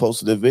 Somebody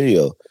posted a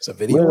video. It's a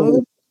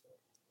video.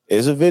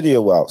 It's a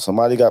video out.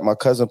 My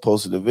cousin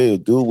posted a video.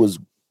 Dude was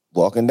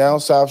walking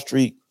down South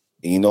Street.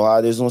 And you know how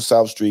it is on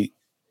South Street.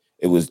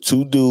 It was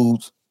two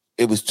dudes.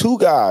 It was two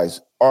guys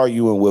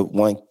arguing with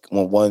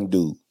one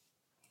dude.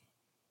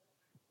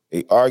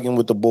 They arguing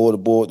with the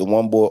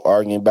one boy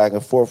arguing back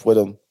and forth with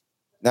him.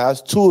 Now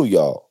it's two of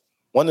y'all.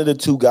 One of the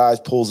two guys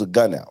pulls a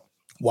gun out.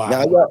 Wow.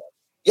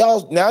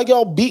 Now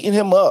y'all beating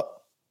him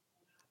up.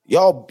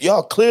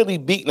 Y'all clearly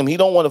beating him. He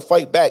don't want to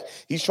fight back.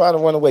 He's trying to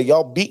run away.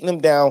 Y'all beating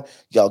him down.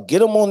 Y'all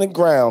get him on the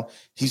ground.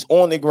 He's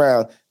on the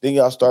ground. Then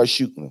y'all start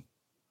shooting him.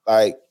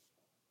 Like,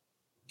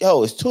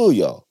 yo, it's two of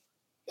y'all.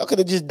 Y'all could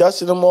have just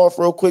dusted them off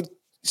real quick.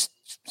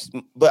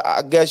 But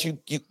I guess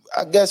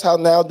I guess how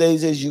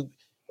nowadays is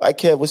like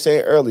Kev was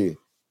saying earlier,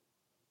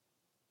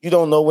 you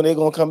don't know when they're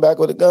gonna come back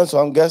with a gun. So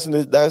I'm guessing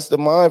that's the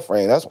mind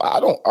frame. That's why I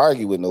don't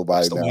argue with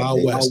nobody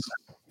nowadays.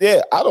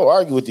 Yeah, I don't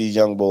argue with these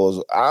young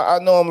boys. I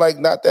know I'm like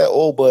not that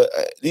old, but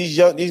these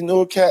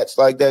newer cats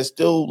like that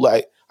still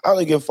like I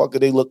don't give a fuck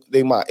if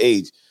they my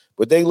age,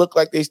 but they look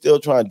like they still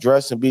trying to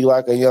dress and be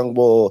like a young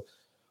boy.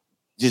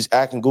 Just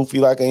acting goofy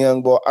like a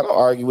young boy. I don't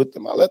argue with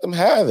them. I let them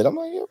have it. I'm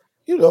like,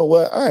 you know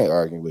what? I ain't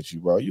arguing with you,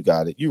 bro. You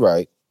got it. You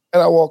right.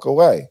 And I walk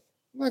away.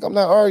 I'm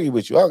not arguing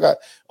with you.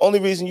 Only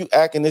reason you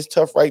acting this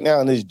tough right now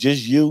and it's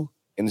just you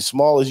and as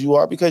small as you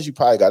are because you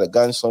probably got a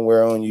gun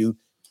somewhere on you.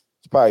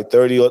 It's probably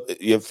 30 or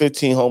your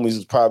 15 homies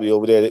is probably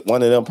over there.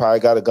 One of them probably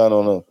got a gun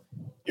on them.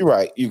 You're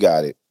right. You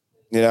got it.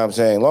 You know what I'm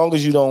saying? Long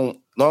as you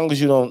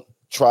don't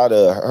try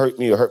to hurt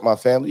me or hurt my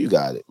family, you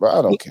got it, bro.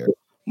 I don't care.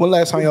 When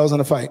last time y'all was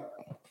in a fight?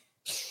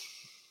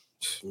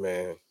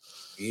 Man,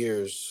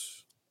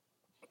 years.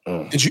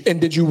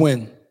 Did you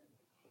win?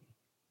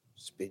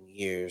 It's been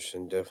years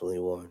and definitely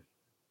won.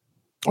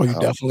 Oh, you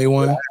definitely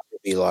won?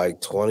 Be like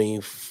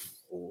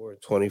 24,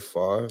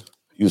 25.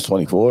 You was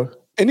 24?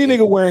 Any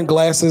nigga wearing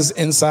glasses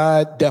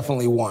inside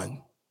definitely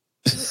won.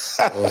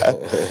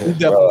 Definitely.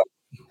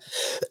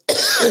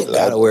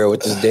 Gotta wear it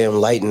with this damn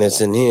lighting that's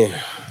in here.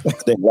 I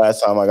think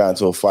last time I got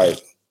into a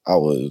fight, I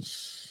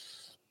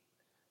was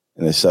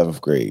in the 7th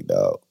grade,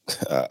 dog.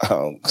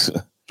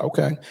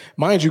 Okay.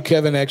 Mind you,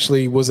 Kevin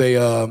actually was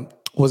a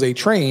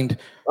trained.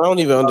 I don't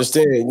even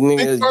understand.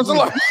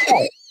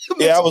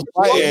 Yeah, I was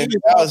fighting.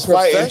 I was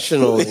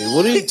professionally.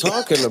 What are you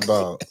talking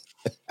about?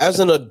 As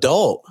an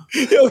adult.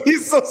 Yo,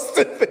 he's so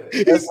stupid.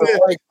 He said,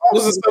 like,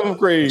 this is 7th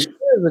grade.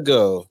 Years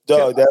ago.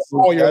 Dog, that's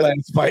all your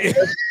last fight.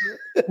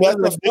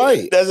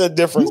 That's a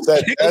different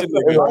set.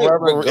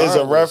 There's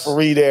a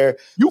referee there.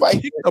 You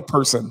kicked a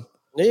person.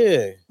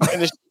 Yeah.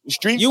 And the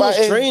street you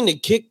fighting, was trained to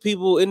kick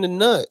people in the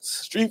nuts.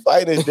 Street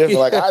fighting is different.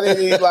 Like I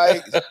didn't even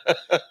like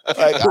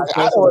I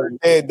don't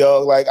understand,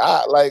 dog. I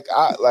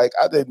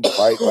didn't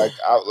fight.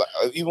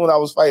 Even when I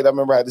was fighting, I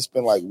remember I had to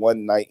spend like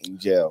one night in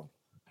jail.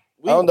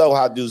 I don't know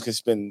how dudes can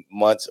spend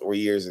months or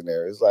years in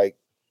there. It's like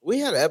we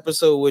had an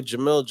episode with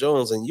Jamel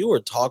Jones, and you were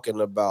talking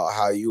about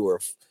how you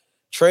were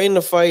train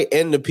to fight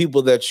and the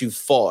people that you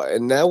fought,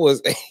 and that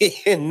was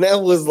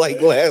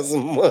like last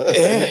month.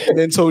 And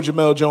then told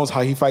Jamel Jones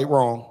how he fight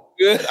wrong.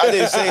 I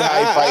didn't say how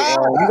he fight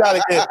wrong. We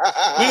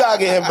gotta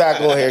get him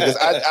back on here because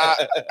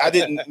I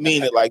didn't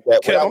mean it like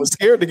that. I'm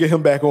scared to get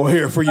him back on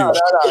here for you. No,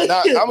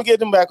 I'm gonna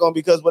get him back on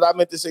because what I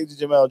meant to say to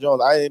Jamel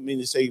Jones, I didn't mean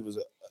to say he was.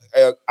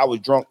 I was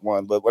drunk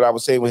one, but what I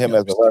was saying with him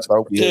as a wrestler, I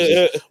hope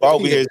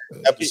he hears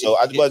this episode.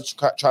 I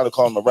wasn't trying to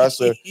call him a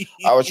wrestler.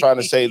 I was trying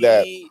to say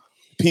that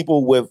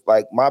people with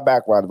like my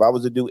background, if I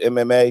was to do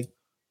MMA,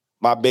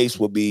 my base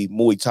would be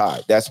Muay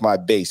Thai. That's my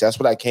base. That's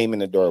what I came in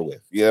the door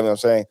with. You know what I'm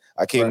saying?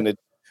 I came in the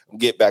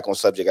get back on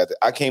subject.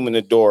 I came in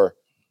the door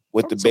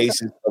with the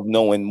basis of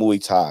knowing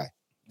Muay Thai.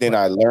 Then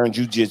I learned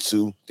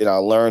jiu-jitsu. Then I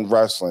learned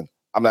wrestling.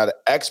 I'm not an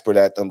expert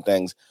at them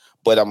things,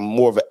 but I'm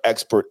more of an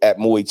expert at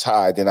Muay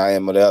Thai than I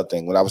am at the other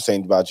thing. What I was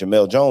saying about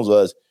Jamel Jones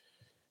was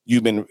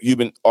you've been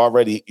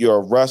you're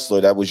a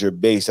wrestler. That was your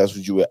base. That's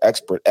what you were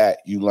expert at.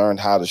 You learned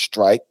how to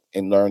strike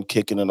and learn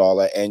kicking and all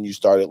that, and you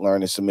started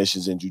learning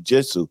submissions in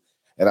jiu-jitsu.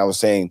 And I was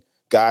saying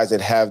guys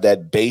that have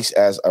that base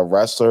as a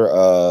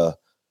wrestler,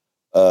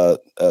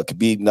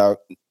 Khabib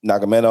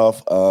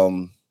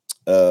Nurmagomedov,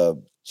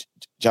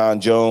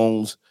 John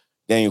Jones,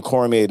 Daniel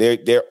Cormier,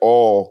 they're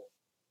all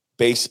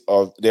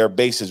their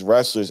base is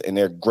wrestlers and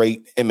they're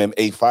great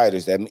MMA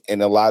fighters. And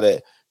a lot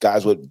of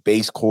guys with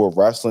base core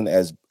wrestling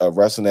as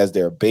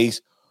their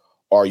base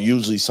are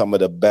usually some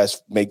of the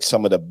best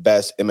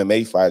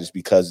MMA fighters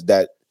because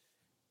that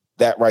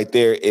right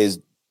there is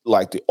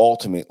like the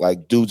ultimate.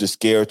 Like dudes are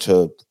scared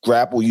to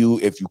grapple you.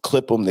 If you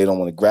clip them, they don't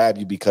want to grab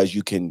you because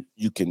you can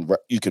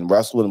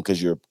wrestle with them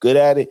because you're good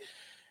at it.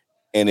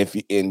 And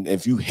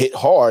if you hit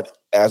hard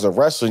as a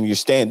wrestler and you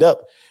stand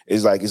up,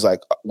 it's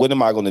like, what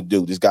am I going to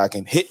do? This guy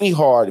can hit me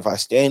hard. If I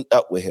stand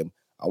up with him,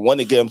 I want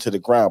to get him to the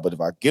ground. But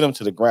if I get him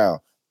to the ground,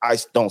 I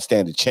don't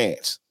stand a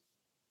chance.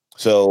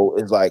 So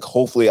it's like,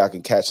 hopefully I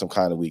can catch some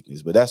kind of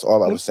weakness. But that's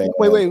all I was saying.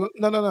 Wait.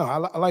 No.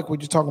 I like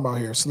what you're talking about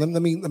here. So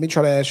let me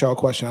try to ask y'all a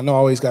question. I know I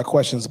always got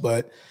questions,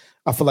 but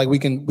I feel like we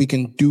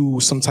can do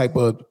some type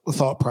of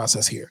thought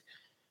process here.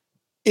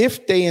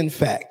 If they, in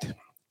fact,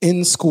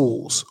 in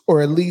schools,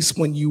 or at least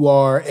when you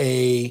are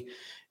a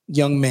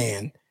young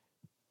man,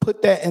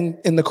 put that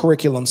in the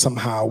curriculum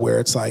somehow where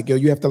it's like, yo,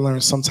 you have to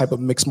learn some type of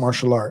mixed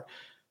martial art.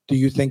 Do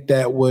you think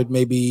that would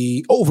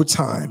maybe over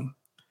time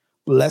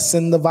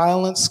lessen the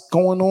violence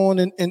going on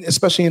and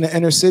especially in the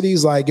inner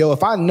cities? Like, yo,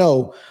 if I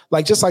know,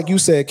 like, just like you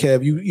said,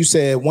 Kev, you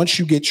said once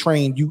you get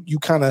trained, you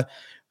kind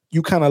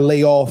of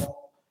lay off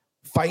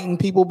fighting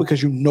people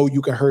because you know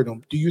you can hurt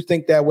them. Do you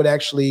think that would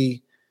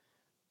actually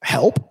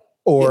help?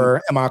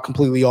 Or am I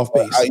completely off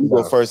base? You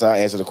go first. I'll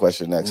answer the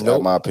question next. Nope.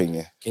 In my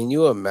opinion. Can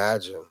you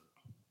imagine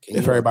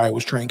if everybody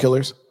was trained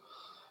killers?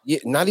 Yeah,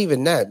 not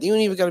even that. You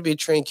don't even got to be a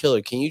trained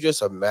killer. Can you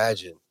just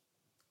imagine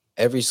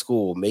every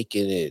school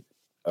making it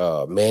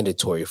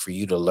mandatory for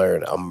you to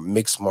learn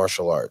mixed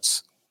martial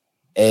arts,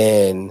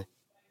 and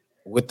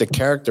with the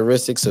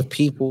characteristics of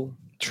people,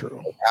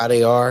 true, how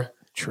they are,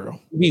 true.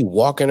 You'd be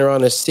walking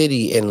around the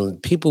city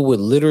and people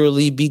would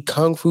literally be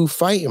kung fu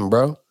fighting,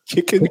 bro.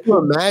 Can you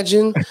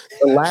imagine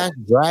the last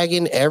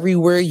dragon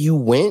everywhere you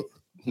went?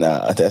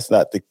 Nah, that's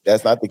not the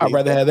case. I'd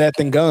rather have that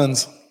than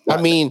guns.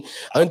 I mean,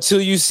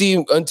 until you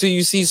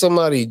see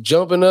somebody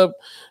jumping up,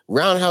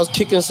 roundhouse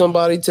kicking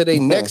somebody to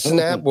their neck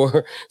snap,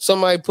 or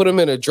somebody put them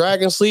in a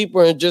dragon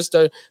sleeper, and just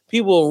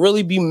people will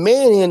really be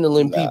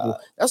manhandling people.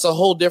 That's a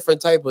whole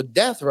different type of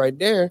death right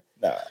there.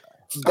 Nah,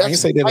 I didn't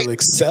say they would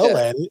excel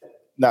at it.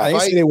 I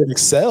didn't say they would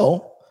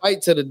excel.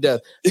 Fight to the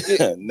death.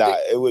 Nah,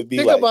 it would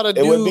be like that.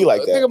 It would be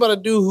like that. Think about a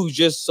dude who's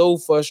just so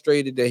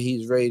frustrated that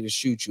he's ready to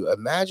shoot you.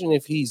 Imagine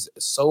if he's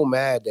so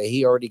mad that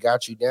he already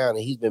got you down and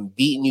he's been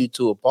beating you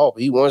to a pulp.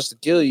 He wants to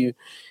kill you.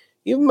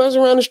 He mess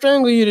around and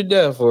strangle you to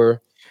death,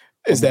 or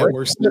is that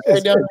worse?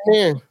 Right down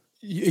there.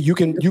 You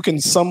can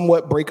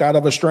somewhat break out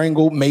of a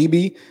strangle,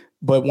 maybe,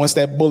 but once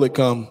that bullet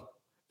come,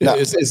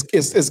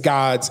 it's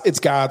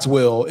God's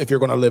will if you're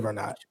going to live or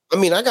not. I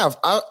mean, I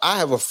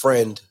have a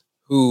friend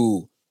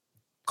who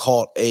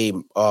caught a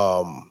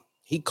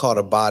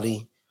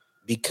body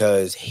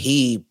because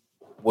he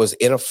was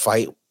in a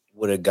fight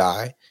with a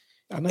guy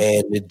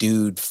and the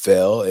dude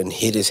fell and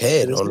hit his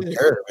head on the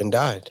curb and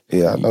died.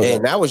 Yeah, I know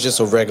and that was just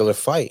a regular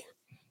fight.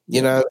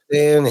 You know what I'm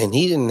saying? And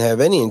he didn't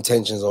have any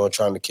intentions on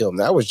trying to kill him.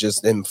 That was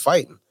just him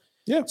fighting.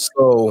 Yeah.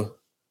 So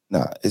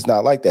it's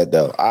not like that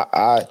though.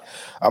 I'm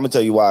gonna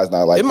tell you why it's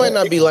not like that. It might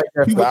not be like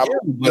that.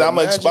 But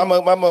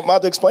I'm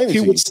about to explain it to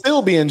you. He would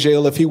still be in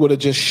jail if he would have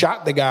just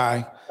shot the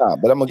guy.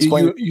 But I'm gonna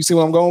explain. You see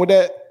where I'm going with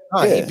that?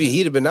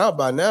 He'd have been out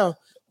by now.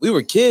 We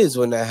were kids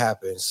when that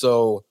happened.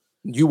 So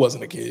you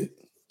wasn't a kid.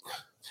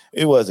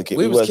 It was a kid.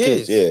 We was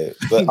kids. Yeah.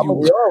 But I'm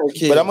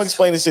gonna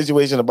explain the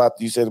situation about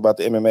you said about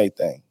the MMA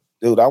thing.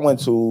 Dude, I went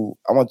to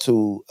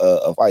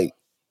a fight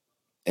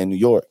in New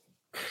York.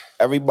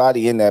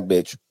 Everybody in that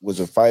bitch was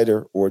a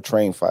fighter or a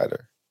trained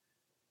fighter.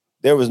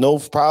 There was no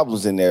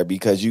problems in there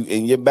because you,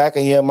 in your back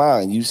of your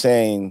mind, you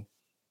saying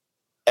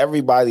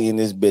everybody in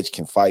this bitch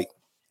can fight.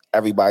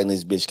 Everybody in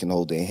this bitch can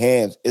hold their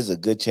hands. It's a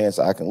good chance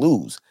I can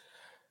lose.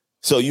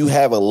 So you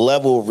have a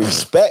level of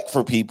respect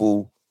for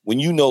people when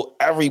you know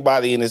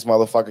everybody in this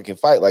motherfucker can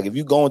fight. Like if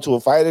you go into a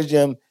fighter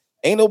gym,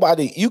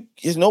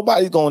 there's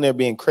nobody going there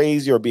being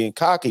crazy or being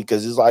cocky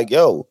because it's like,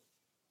 yo,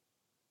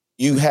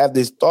 you have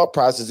this thought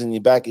process in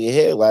your back of your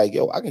head, like,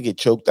 yo, I can get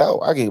choked out,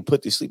 I can get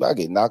put to sleep, I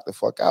can get knocked the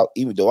fuck out,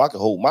 even though I can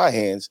hold my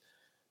hands.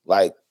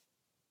 Like,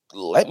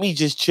 let me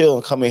just chill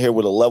and come in here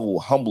with a level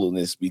of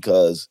humbleness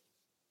because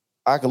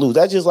I can lose.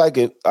 That's just like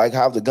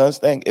how the guns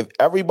thing. If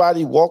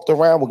everybody walked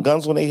around with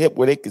guns on their hip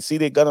where they could see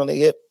their gun on their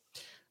hip,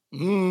 it'd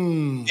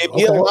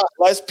be a lot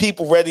less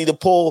people ready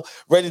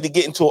to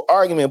get into an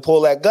argument and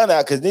pull that gun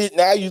out. Because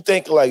now you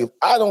think like, if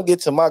I don't get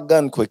to my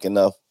gun quick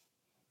enough,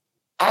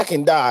 I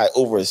can die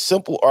over a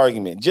simple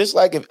argument. Just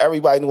like if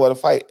everybody knew how to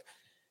fight.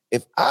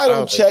 If I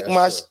don't check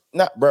my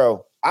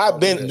bro.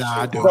 I've been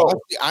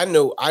I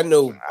know.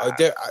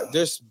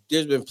 There's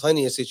been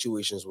plenty of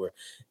situations where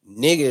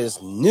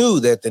niggas knew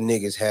that the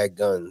niggas had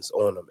guns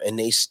on them and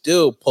they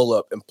still pull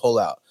up and pull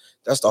out.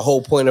 That's the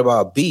whole point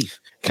about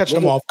beef. Catch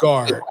them off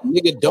guard.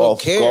 Nigga don't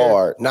care.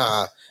 Guard.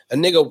 Nah, a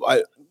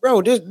nigga,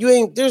 bro. There's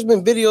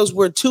been videos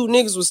where two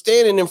niggas was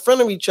standing in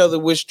front of each other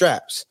with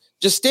straps,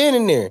 just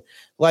standing there,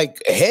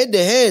 like head to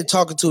head,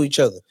 talking to each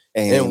other,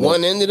 and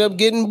one ended up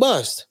getting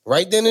bust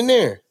right then and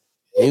there.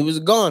 And he was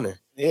a goner.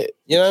 Yeah.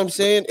 You know what I'm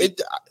saying?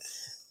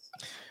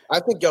 I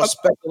think your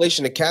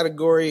speculation, the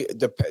category,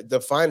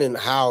 defining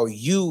how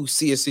you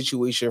see a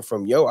situation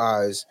from your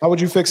eyes. How would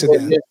you fix it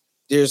then?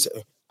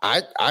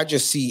 I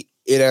just see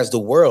it as the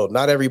world.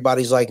 Not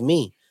everybody's like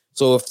me.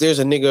 So if there's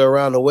a nigga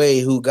around the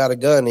way who got a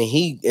gun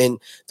and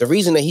the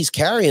reason that he's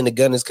carrying the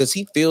gun is because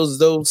he feels as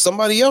though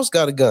somebody else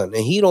got a gun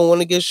and he don't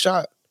want to get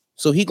shot.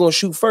 So he gonna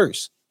shoot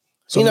first.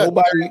 So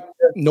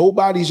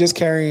nobody's just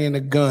carrying a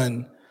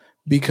gun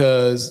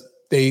because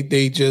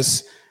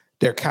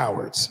they're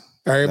cowards.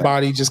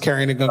 Everybody just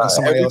carrying a gun because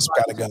somebody else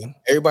got a gun.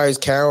 Everybody's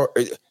coward.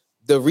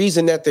 The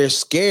reason that they're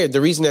scared,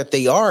 the reason that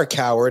they are a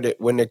coward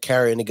when they're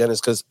carrying a gun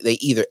is because they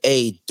either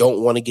A,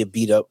 don't want to get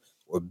beat up,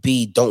 or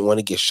B, don't want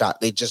to get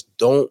shot. They just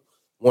don't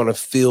want to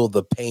feel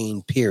the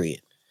pain,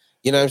 period.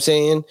 You know what I'm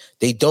saying?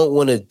 They don't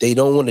want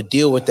to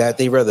deal with that.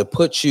 They rather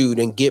put you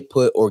than get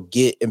put or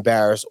get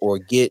embarrassed or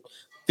get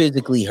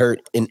physically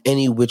hurt in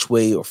any which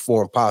way or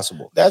form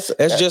possible. That's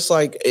just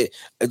like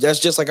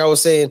I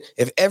was saying.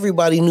 If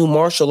everybody knew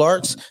martial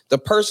arts, the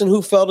person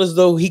who felt as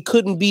though he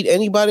couldn't beat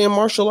anybody in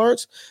martial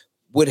arts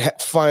would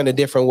find a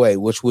different way,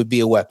 which would be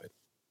a weapon.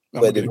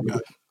 But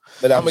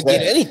I'm gonna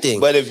get anything.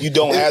 But if you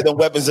don't have the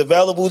weapons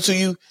available to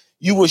you,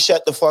 you will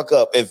shut the fuck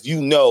up. If you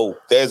know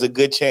there's a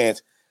good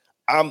chance,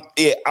 I'm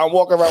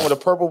walking around with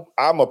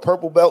I'm a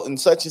purple belt and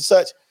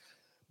such,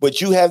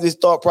 but you have this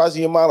thought process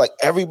in your mind, like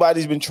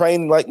everybody's been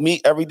training like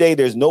me every day.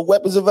 There's no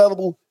weapons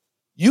available.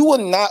 You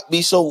would not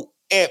be so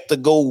amped to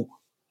go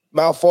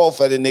mouth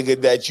off at a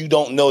nigga that you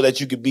don't know that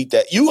you could beat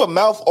that. You would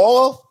mouth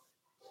off,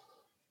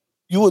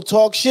 you would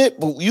talk shit,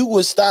 but you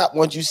would stop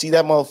once you see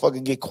that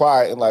motherfucker get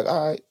quiet and like,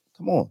 all right,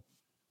 come on.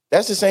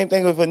 That's the same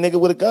thing with a nigga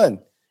with a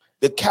gun.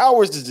 The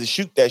cowards is the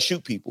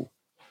shoot people.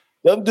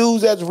 Them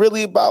dudes that's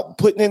really about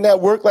putting in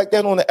that work like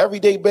that on an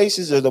everyday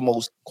basis are the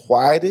most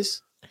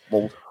quietest,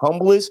 most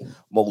humblest,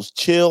 most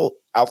chill,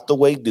 out the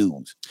way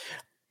dudes.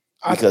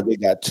 Because they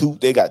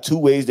got two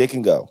ways they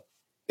can go.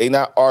 They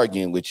not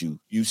arguing with you.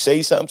 You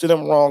say something to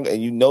them wrong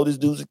and you know this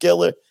dude's a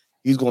killer,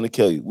 he's going to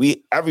kill you.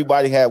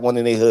 Everybody had one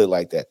in their hood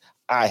like that.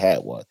 I had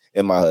one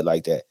in my hood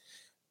like that.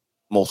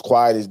 Most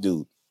quietest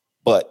dude.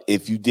 But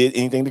if you did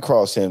anything to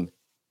cross him,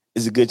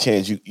 it's a good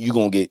chance you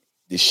going to get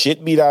the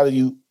shit beat out of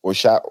you or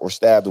shot or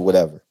stabbed or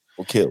whatever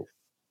or killed.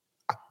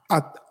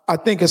 I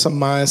think it's a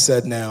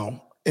mindset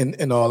now,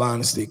 in all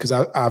honesty, because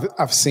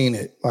I've seen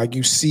it. Like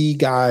you see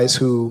guys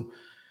who,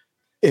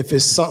 if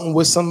it's something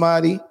with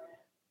somebody,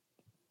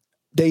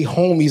 they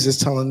homies is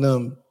telling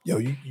them, yo,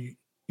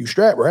 you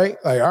strapped, right?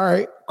 Like, all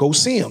right, go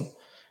see him.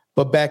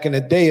 But back in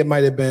the day, it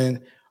might have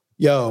been,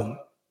 yo,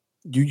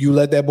 you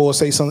let that boy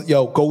say something,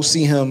 yo, go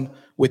see him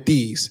with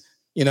these.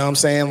 You know what I'm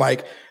saying?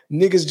 Like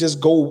niggas just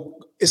go,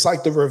 it's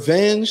like the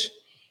revenge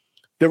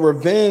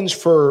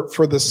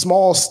for the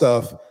small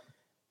stuff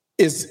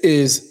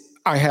is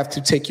I have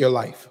to take your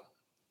life.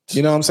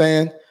 You know what I'm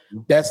saying?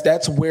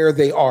 That's where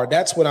they are.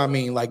 That's what I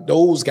mean. Like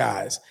those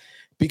guys,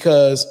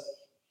 because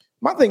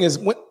my thing is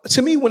when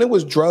it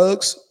was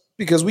drugs,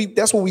 because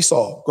that's what we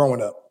saw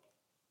growing up.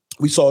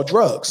 We saw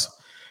drugs.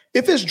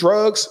 If it's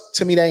drugs,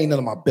 to me, that ain't none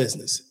of my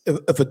business.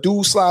 If a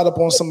dude slide up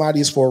on somebody,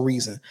 it's for a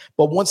reason.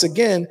 But once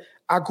again,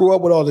 I grew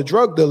up with all the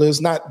drug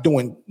dealers not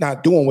doing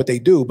what they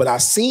do, but I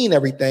seen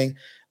everything.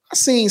 I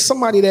seen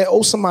somebody that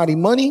owed somebody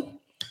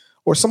money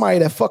or somebody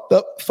that fucked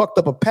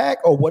up a pack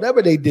or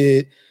whatever they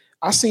did.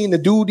 I seen the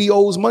dude he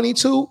owes money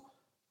to.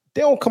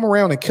 They don't come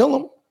around and kill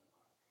him.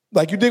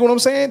 Like, you dig what I'm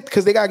saying?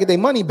 Because they got to get their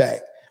money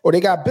back or they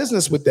got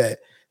business with that.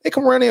 They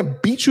come around there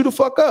and beat you the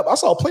fuck up. I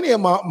saw plenty of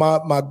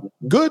my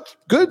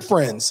good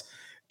friends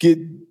get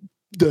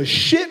the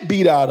shit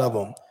beat out of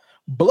them,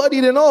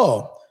 bloodied and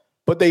all,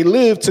 but they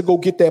lived to go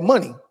get that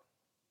money.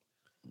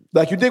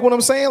 Like, you dig what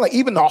I'm saying? Like,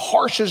 even the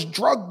harshest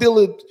drug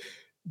dealer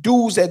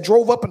dudes that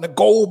drove up in the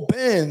gold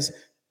Benz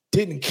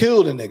didn't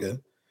kill the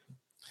nigga.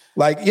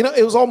 Like,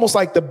 it was almost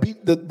like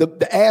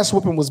the ass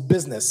whooping was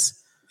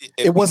business.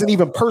 It wasn't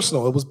even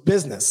personal. It was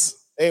business.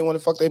 They didn't want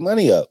to fuck their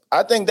money up.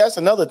 I think that's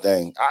another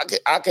thing.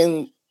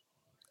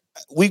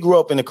 We grew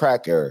up in the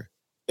crack era.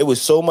 It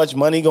was so much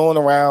money going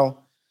around.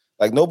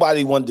 Like,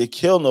 nobody wanted to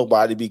kill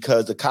nobody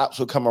because the cops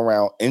would come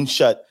around and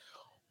shut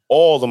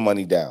all the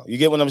money down. You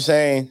get what I'm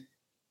saying?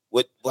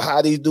 With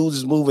how these dudes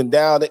is moving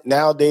down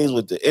nowadays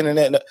with the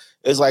internet,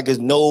 it's like there's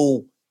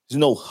no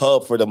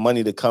hub for the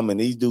money to come in.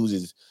 These dudes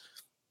is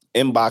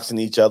inboxing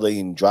each other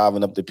and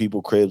driving up to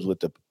people's cribs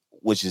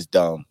which is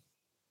dumb.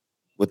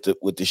 With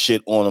the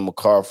shit on them, a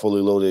car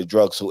fully loaded of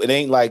drugs. So it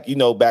ain't like,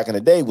 back in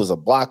the day was a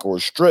block or a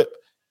strip.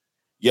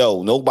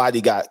 Yo,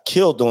 nobody got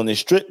killed on this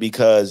strip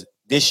because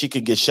this shit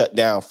could get shut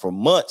down for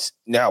months.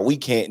 Now we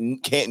can't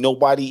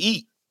nobody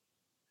eat.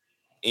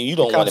 And you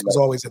don't want to. Was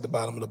always at the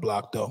bottom of the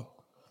block though.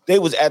 They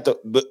was at the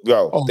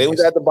They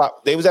was at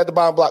the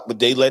bottom block, but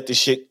they let the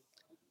shit.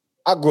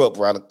 I grew up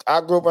around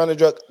the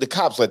drug. The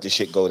cops let the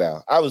shit go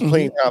down. I was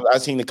playing down. I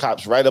seen the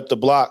cops right up the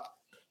block,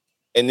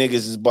 and niggas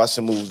is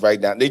busting moves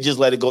right down. They just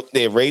let it go.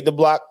 They raid the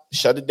block,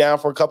 shut it down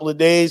for a couple of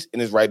days,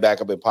 and it's right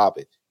back up and pop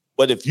it.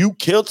 But if you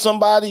killed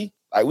somebody,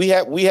 like we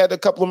had a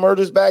couple of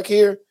murders back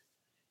here,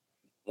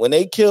 when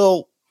they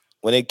killed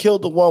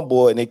the one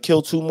boy and they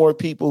killed 2 more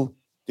people,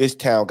 this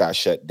town got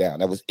shut down.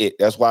 That was it.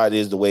 That's why it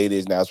is the way it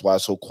is now. That's why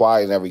it's so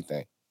quiet and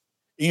everything.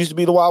 It used to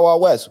be the Wild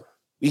Wild West.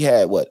 We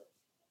had we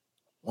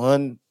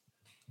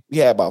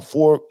had about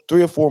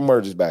 3 or 4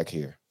 murders back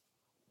here.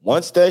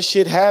 Once that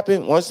shit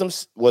happened,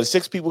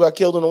 6 people got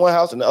killed in the one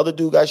house and the other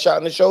dude got shot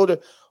in the shoulder.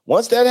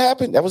 Once that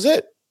happened, that was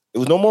it.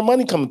 There was no more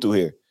money coming through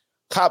here.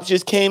 Cops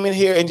just came in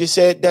here and just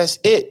said, that's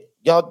it.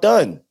 Y'all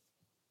done.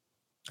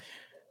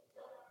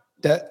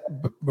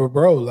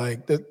 Bro,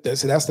 like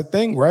that's the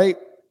thing, right?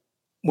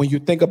 When you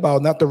think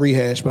about, not the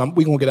rehash, but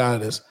we're gonna get out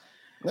of this.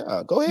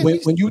 Nah, go ahead.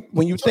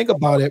 When you think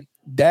about it,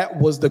 that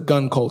was the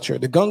gun culture.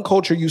 The gun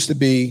culture used to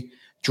be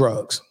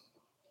drugs.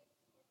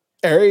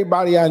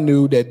 Everybody I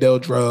knew that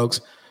dealt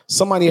drugs,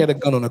 somebody had a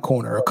gun on the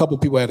corner. A couple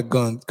people had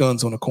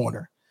guns on the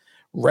corner.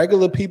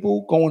 Regular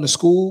people going to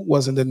school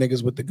wasn't the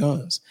niggas with the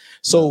guns.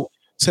 So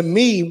to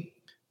me,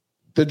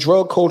 the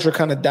drug culture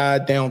kind of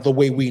died down the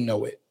way we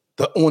know it.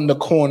 The on the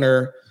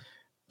corner,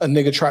 a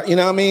nigga try, you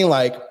know what I mean?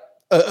 Like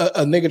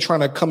a nigga trying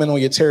to come in on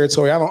your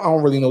territory. I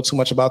don't really know too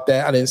much about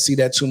that. I didn't see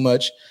that too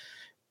much.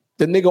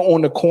 The nigga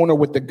on the corner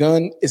with the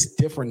gun is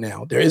different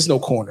now. There is no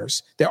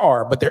corners. There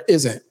are, but there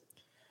isn't.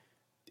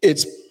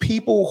 It's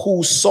people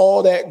who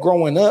saw that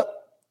growing up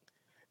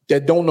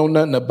that don't know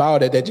nothing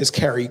about it, that just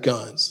carry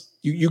guns.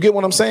 You get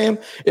what I'm saying?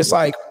 It's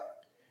like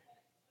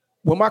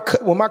when my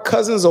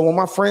cousins or when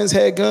my friends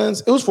had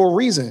guns, it was for a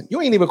reason.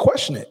 You ain't even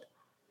question it.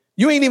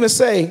 You ain't even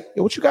say,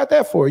 hey, what you got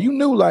that for? You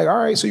knew, like, all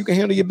right, so you can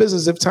handle your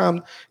business if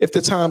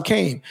the time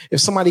came.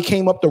 If somebody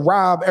came up to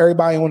rob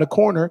everybody on the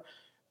corner,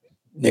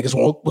 niggas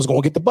was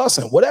going to get the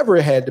busing, whatever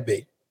it had to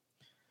be.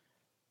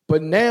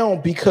 But now,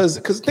 because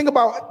think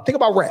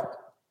about rap.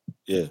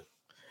 Yeah.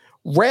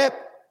 Rap,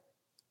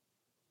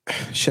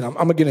 shit, I'm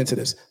going to get into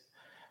this.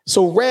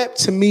 So rap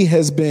to me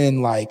has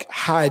been like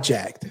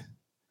hijacked.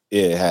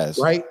 Yeah, it has.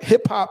 Right?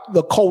 Hip hop,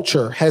 the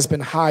culture has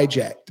been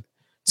hijacked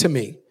to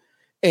me.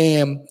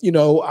 And,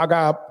 I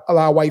got a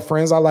lot of white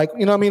friends. I like,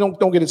 what I mean?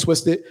 Don't get it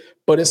twisted.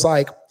 But it's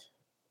like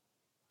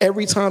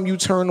every time you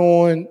turn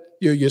on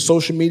your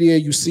social media,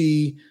 you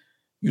see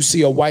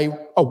a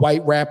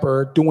white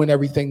rapper doing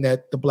everything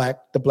that the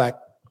black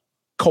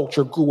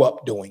culture grew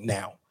up doing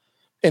now.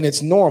 And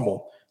it's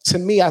normal. To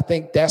me, I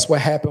think that's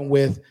what happened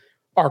with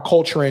our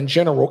culture in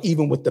general,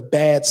 even with the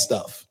bad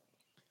stuff,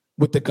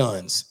 with the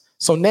guns.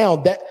 So now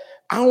that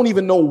I don't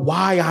even know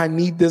why I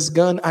need this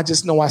gun. I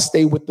just know I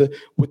stay with the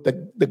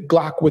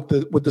Glock with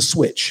the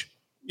switch.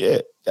 Yeah.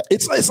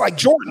 It's like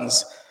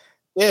Jordans.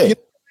 Yeah.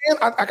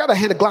 I gotta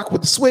have a Glock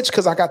with the switch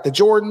because I got the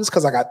Jordans,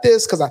 because I got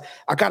this, because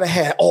I gotta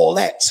have all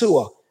that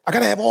too. I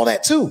gotta have all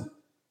that too.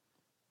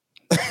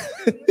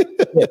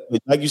 Yeah,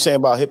 like you saying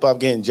about hip hop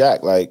getting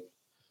jacked, like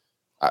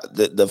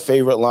the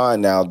favorite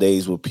line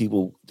nowadays with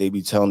people, they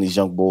be telling these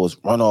young boys,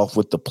 run off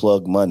with the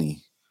plug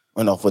money,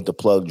 run off with the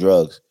plug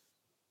drugs.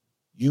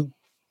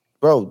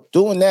 Bro,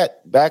 doing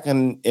that back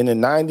in the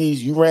 90s,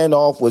 you ran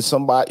off with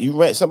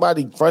somebody,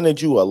 somebody fronted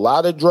you a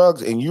lot of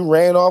drugs and you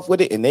ran off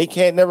with it and they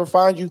can't never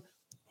find you.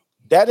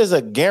 That is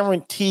a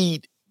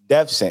guaranteed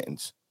death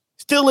sentence.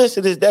 Still is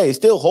to this day. It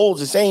still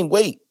holds the same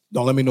weight.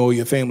 Don't let me know who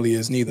your family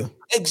is neither.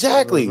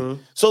 Exactly.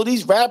 Mm-hmm. So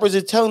these rappers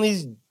are telling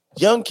these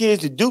young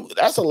kids to do,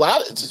 that's a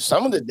lot.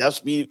 Some of the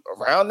deaths be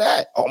around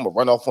that. Oh, I'm going to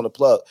run off on the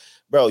plug.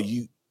 Bro,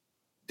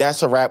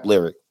 that's a rap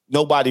lyric.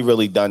 Nobody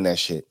really done that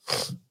shit.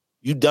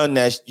 You done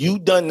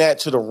that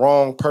to the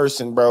wrong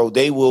person, bro.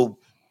 They will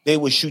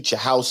shoot your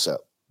house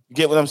up. You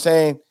get what I'm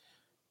saying?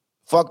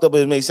 Fucked up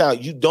as it may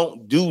sound. You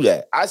don't do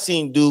that. I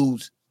seen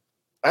dudes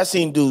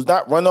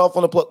not run off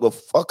on the plug, but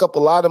fuck up a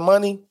lot of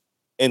money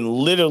and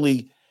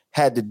literally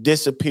had to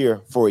disappear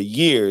for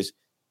years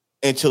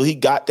until he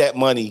got that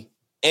money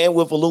and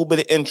with a little bit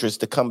of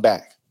interest to come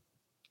back.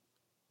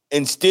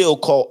 and still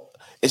called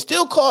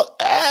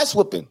ass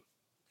whipping.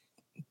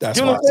 That's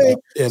why.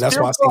 That's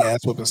why I see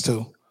ass whippings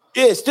too.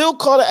 Yeah, it's still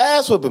called an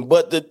ass whipping,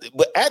 but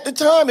at the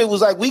time it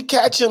was like we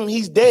catch him,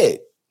 he's dead.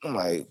 I'm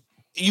like,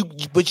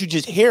 but you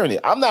just hearing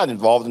it. I'm not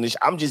involved in this.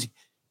 I'm just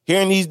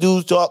hearing these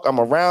dudes talk. I'm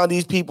around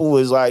these people.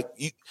 Is like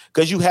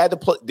because you had to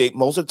play.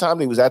 Most of the time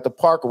they was at the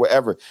park or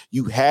wherever.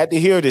 You had to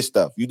hear this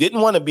stuff. You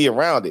didn't want to be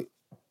around it.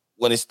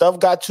 When his stuff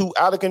got too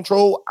out of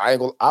control, I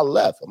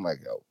left. I'm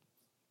like, yo,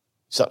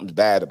 something's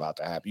bad about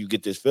to happen. You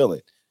get this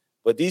feeling.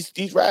 But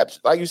these raps,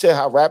 like you said,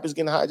 how rap is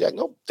getting hijacked.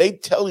 No, they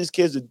tell these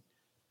kids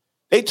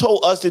they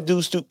told us to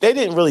do stupid. They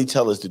didn't really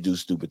tell us to do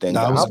stupid things.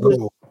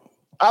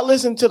 I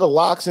listened to the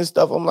locks and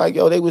stuff. I'm like,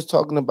 yo, they was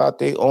talking about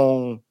their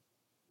own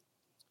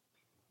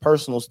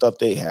personal stuff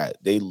they had.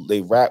 They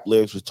rap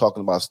lyrics was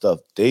talking about stuff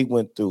they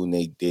went through and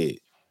they did.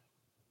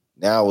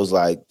 Now it's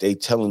like they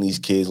telling these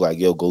kids like,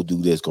 yo, go do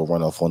this, go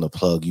run off on the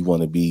plug. You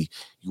want to be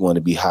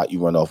hot,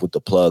 you run off with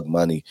the plug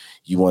money.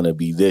 You want to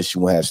be this,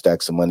 you want to have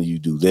stacks of money, you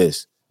do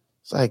this.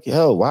 It's like,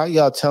 yo, why are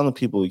y'all telling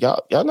people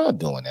y'all not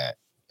doing that?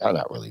 Y'all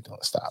not really doing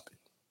stop it.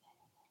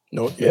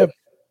 No, yeah.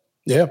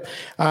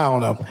 I don't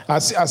know. I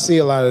see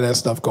a lot of that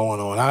stuff going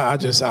on. I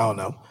don't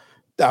know.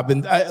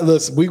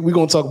 Listen. We're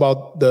gonna talk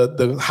about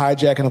the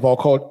hijacking of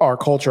our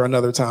culture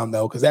another time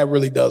though, because that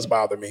really does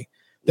bother me.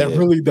 That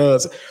really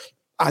does.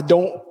 I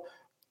don't.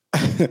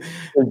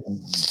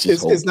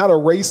 It's not a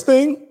race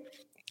thing,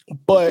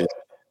 but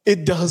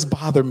it does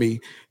bother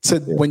me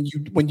when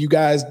you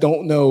guys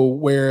don't know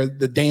where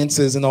the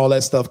dances and all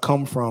that stuff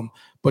come from,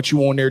 but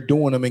you on there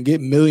doing them and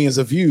get millions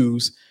of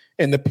views.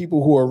 And the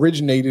people who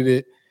originated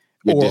it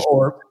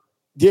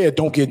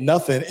don't get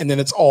nothing. And then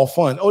it's all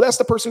fun. Oh, that's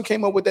the person who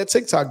came up with that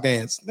TikTok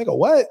dance. Nigga,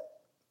 what?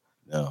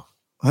 No.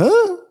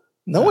 Huh?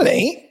 No, it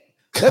ain't.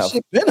 That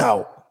shit been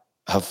out.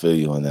 I feel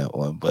you on that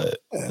one, but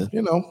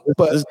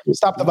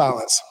stop the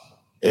violence.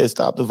 Yeah,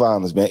 stop the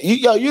violence, man.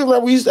 You remember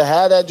we used to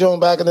have that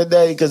joint back in the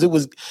day? Because it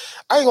was,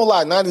 I ain't gonna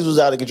lie, 90s was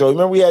out of control.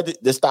 Remember we had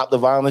the stop the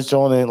violence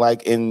joint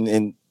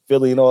in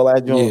Philly and all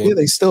that joint? Yeah,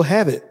 they still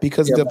have it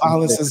because the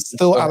violence is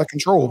still out of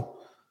control.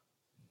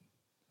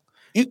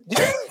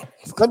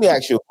 Let me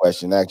ask you a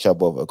question. Ask y'all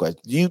both a question.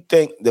 Do you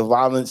think the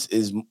violence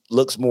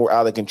looks more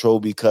out of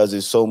control because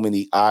there's so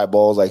many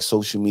eyeballs, like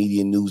social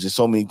media news, and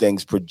so many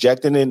things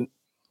projecting it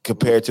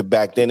compared to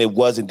back then? It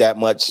wasn't that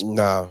much.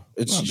 Nah,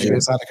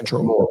 it's out of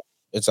control.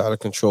 It's out of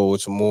control.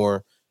 It's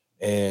more,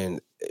 and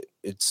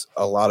it's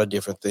a lot of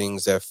different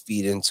things that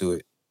feed into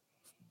it,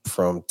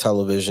 from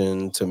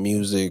television to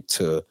music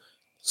to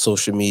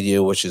social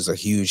media, which is a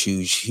huge,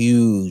 huge,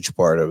 huge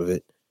part of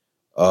it.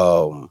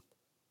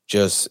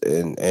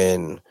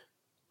 And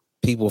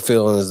people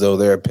feeling as though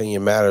their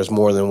opinion matters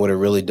more than what it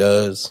really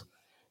does.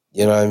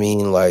 You know what I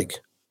mean? Like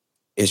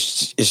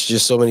it's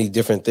just so many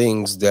different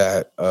things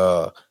that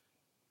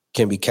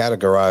can be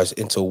categorized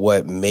into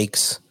what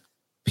makes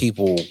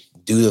people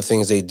do the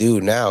things they do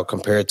now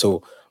compared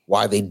to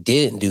why they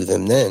didn't do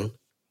them then.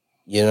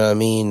 You know what I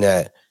mean?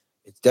 That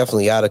it's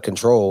definitely out of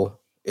control.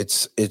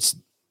 It's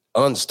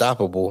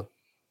unstoppable.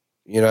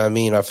 You know what I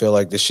mean? I feel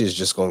like this shit's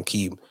just gonna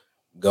keep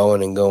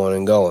going and going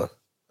and going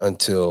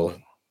until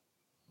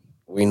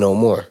we know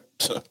more.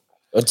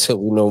 Until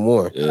we know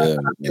more. Yeah,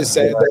 it's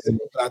sad.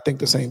 I think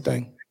the same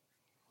thing.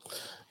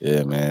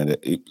 Yeah, man.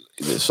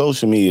 The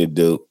social media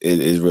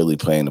is really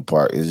playing a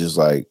part. It's just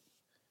like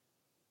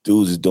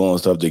dudes is doing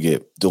stuff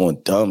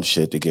doing dumb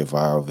shit to get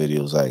viral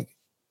videos.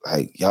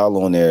 Like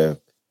y'all on there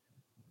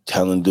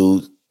telling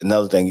dudes.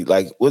 Another thing,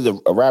 like was a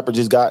rapper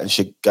just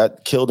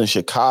got killed in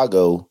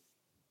Chicago.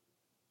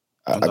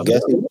 I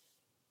guess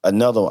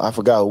another one, I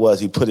forgot who it was.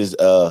 He put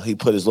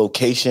his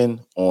location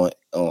on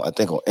I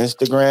think on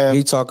Instagram.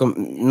 He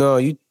talking no,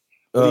 you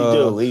what did he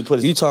do? He put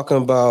his, you talking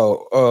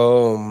about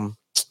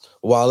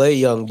Wale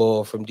Young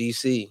Boy from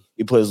DC.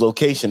 He put his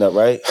location up,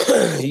 right?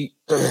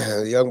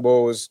 The young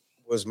boy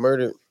was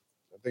murdered.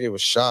 I think it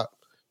was shot.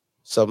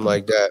 Something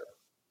like that.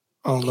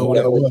 I don't know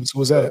what that was. Who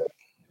was that?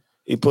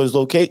 He put his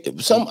location.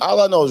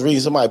 All I know is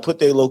reading somebody put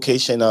their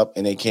location up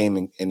and they came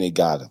and they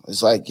got him.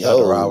 It's like,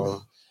 yo, rob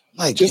him.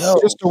 Like just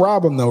to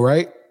rob him though,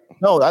 right?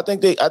 No, I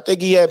think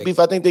he had beef.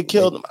 I think they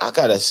killed him. I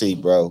gotta see,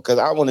 bro, because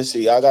I want to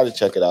see. I gotta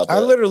check it out. I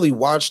literally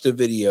watched a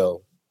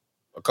video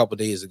a couple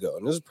days ago,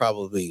 and this is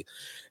probably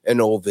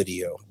an old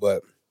video,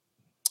 but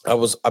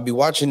I'll be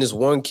watching this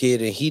one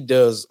kid, and he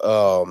does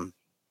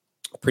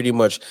pretty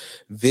much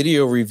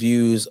video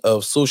reviews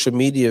of social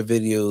media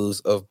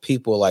videos of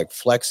people like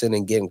flexing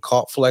and getting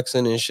caught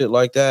flexing and shit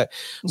like that.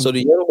 Mm-hmm. So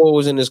the young boy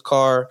was in his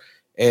car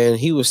and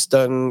he was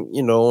stunting,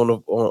 you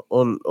know,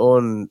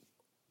 on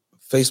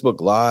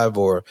Facebook Live,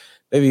 or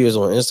maybe he was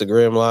on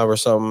Instagram Live or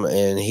something,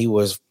 and he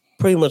was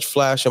pretty much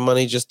flashing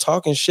money, just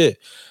talking shit,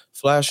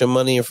 flashing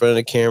money in front of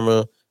the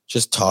camera,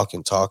 just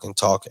talking.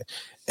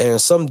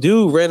 And some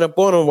dude ran up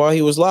on him while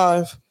he was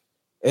live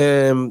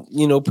and,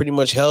 you know, pretty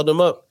much held him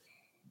up,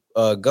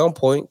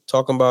 gunpoint,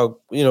 talking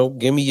about, you know,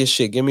 give me your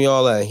shit, give me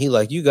all that. And he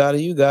like, you got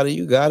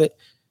it.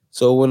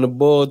 So when the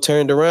bull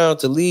turned around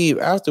to leave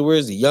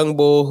afterwards, the young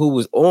bull who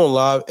was on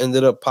live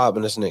ended up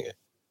popping this nigga.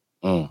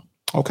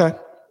 Okay.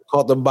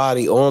 caught the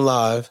body on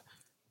live.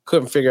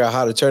 Couldn't figure out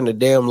how to turn the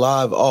damn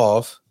live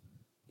off.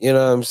 You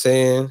know what I'm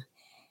saying?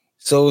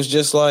 So it's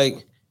just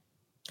like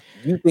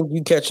you think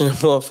you catching a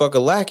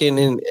motherfucker lacking,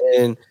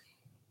 and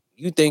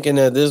you thinking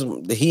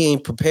that he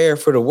ain't prepared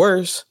for the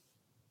worst.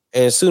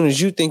 And as soon as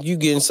you think you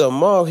getting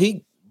something off,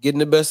 he getting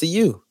the best of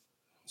you.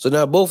 So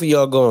now both of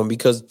y'all going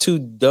because two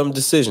dumb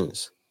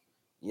decisions.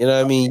 You know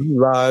what I mean? You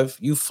live,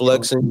 you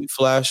flexing, you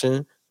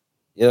flashing.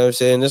 You know what I'm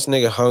saying? This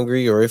nigga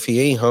hungry, or if he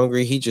ain't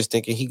hungry, he just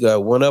thinking he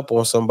got one up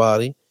on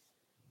somebody.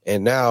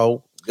 And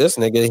now this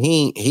nigga,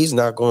 he's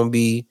not going to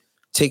be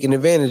taken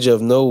advantage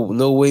of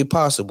no way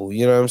possible.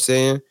 You know what I'm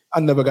saying? I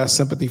never got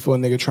sympathy for a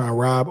nigga trying to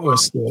rob or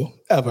steal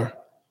ever.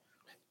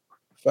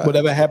 Fact.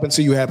 Whatever happened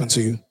to you happened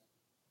to you.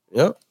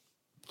 Yep.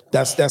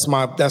 That's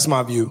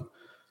my view.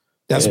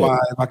 That's why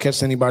if I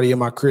catch anybody in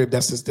my crib,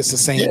 that's the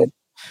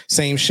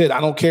same shit. I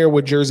don't care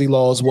what Jersey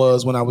laws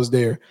was when I was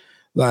there.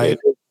 Like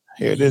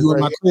here it is, you in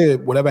my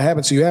crib, whatever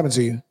happened to you happened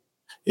to you.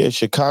 Yeah,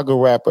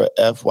 Chicago rapper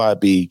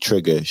FYB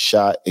Trigger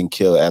shot and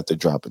killed after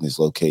dropping his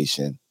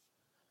location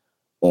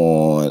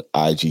on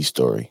IG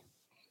story.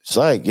 It's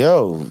like,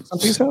 yo, rest in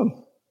peace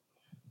him.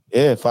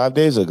 Yeah, 5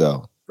 days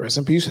ago. Rest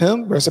in peace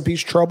him. Rest in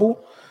peace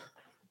Trouble.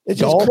 It's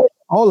just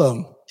all of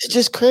them. It's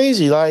just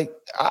crazy. Like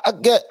I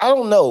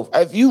don't know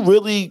if you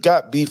really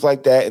got beef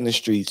like that in the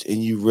streets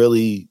and you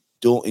really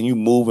do, and you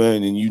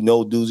moving and you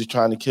know dudes are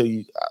trying to kill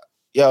you.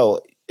 Yo,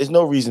 there's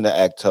no reason to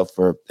act tough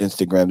for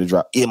Instagram to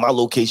drop. Yeah, my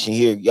location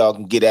here. Y'all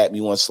can get at me.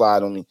 Want to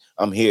slide on me?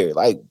 I'm here.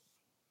 Like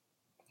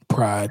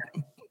pride.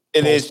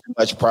 It is too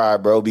much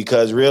pride, bro.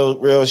 Because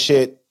real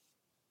shit.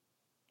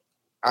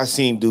 I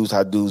seen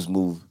how dudes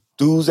move.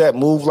 Dudes that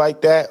move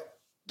like that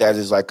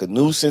is like a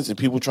nuisance and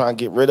people trying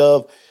to get rid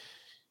of.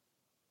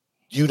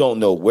 You don't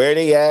know where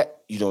they at.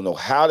 You don't know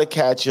how to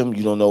catch them.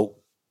 You don't know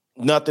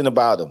nothing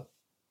about them.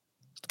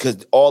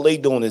 Because all they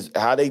doing is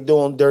how they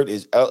doing dirt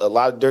is a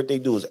lot of dirt they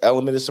do is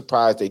element of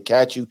surprise. They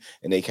catch you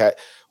and they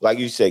like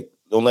you say,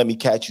 don't let me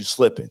catch you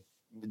slipping.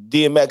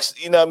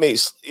 DMX, you know what I mean?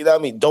 You know what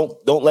I mean?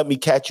 Don't let me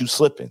catch you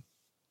slipping.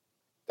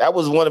 That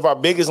was one of our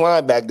biggest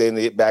lines back then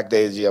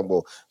as young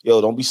boy.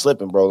 Yo, don't be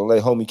slipping, bro. Don't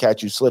let homie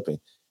catch you slipping.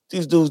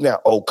 These dudes now,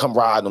 come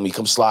ride on me,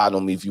 come slide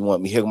on me if you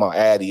want me. Here my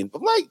Addy. And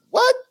I'm like,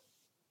 what?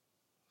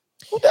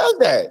 Who does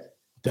that?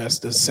 That's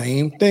the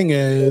same thing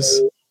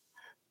as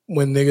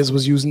when niggas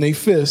was using their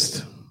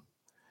fist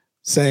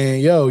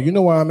saying, yo, you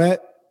know where I'm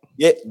at?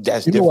 Yeah,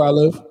 that's you different. Know where I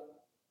live.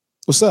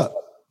 What's up?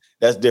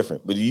 That's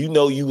different. But do you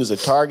know you was a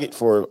target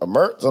for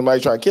a somebody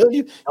trying to kill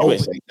you? You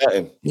ain't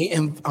saying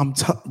nothing. I'm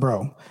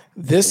bro.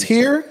 This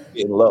here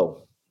getting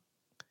low.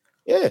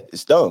 Yeah,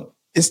 it's dumb.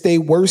 It's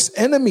their worst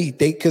enemy.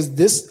 Because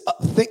this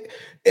thing,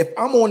 if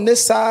I'm on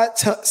this side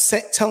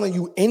telling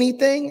you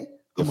anything,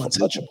 I'm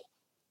untouchable.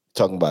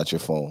 Talking about your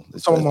phone.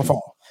 It's on my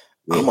phone.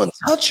 Yeah. I'm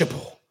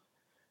untouchable.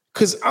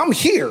 Because I'm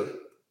here.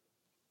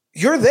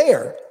 You're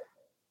there.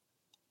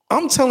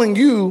 I'm telling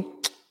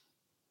you,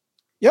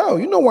 yo,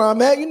 you know where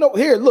I'm at. You know,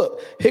 here,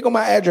 look, here go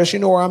my address. You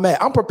know where I'm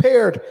at. I'm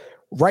prepared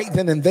right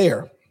then and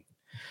there.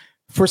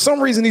 For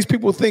some reason, these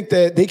people think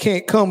that they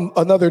can't come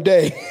another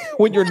day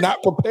when you're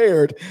not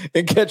prepared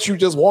and catch you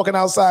just walking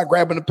outside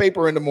grabbing a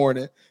paper in the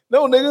morning.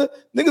 No, niggas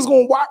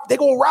they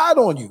gonna ride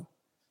on you.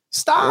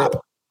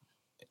 Stop.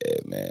 Yeah,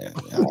 man.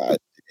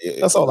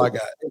 That's all I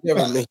got.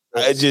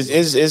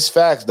 It's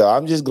facts though.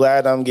 I'm just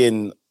glad I'm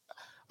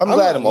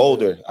glad I'm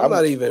older. I'm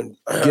not even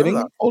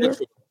getting older.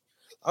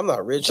 I'm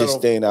not rich. Just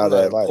staying out of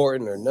that life.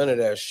 Important or none of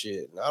that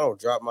shit. I don't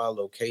drop my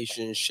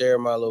location, share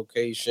my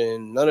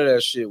location, none of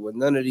that shit with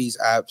none of these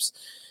apps.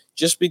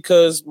 Just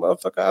because,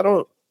 motherfucker, I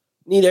don't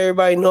need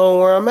everybody knowing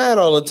where I'm at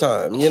all the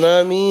time. You know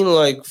what I mean?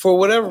 Like, for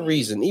whatever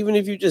reason, even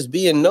if you're just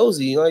being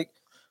nosy, like,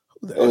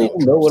 you don't need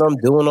to know what I'm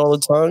doing all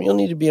the time. You don't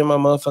need to be in my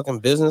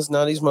motherfucking business.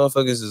 Now these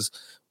motherfuckers is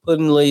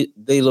putting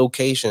their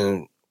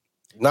location,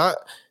 not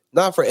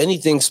for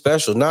anything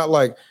special. Not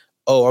like,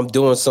 oh, I'm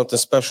doing something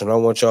special and I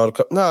want y'all to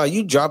come. Nah,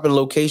 you dropping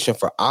location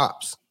for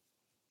ops.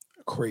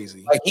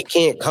 Crazy. Like he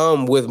can't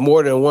come with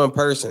more than one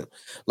person.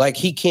 Like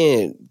he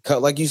can't,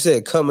 like you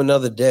said, come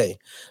another day.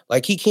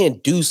 Like he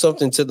can't do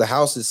something to the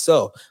house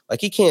itself.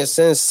 Like he can't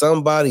send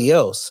somebody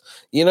else.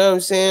 You know what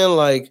I'm saying?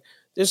 Like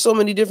there's so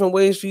many different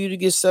ways for you to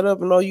get set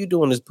up and all you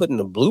doing is putting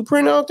a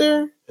blueprint out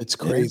there. It's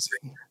crazy.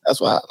 Yeah. That's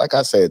why, like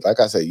I said,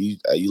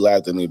 you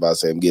laughed at me about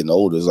saying I'm getting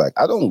older. It's like,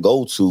 I don't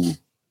go to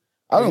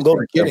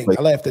getting.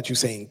 I laughed at you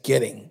saying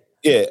getting.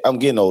 Yeah, I'm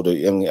getting older.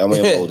 I'm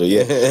older.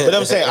 Yeah, but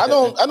I'm saying I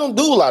don't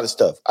do a lot of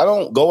stuff. I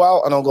don't go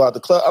out. I don't go out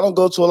the club. I don't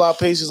go to a lot of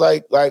places.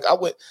 Like I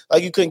went.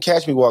 Like you couldn't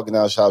catch me walking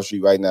down South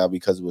Street right now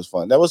because it was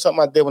fun. That was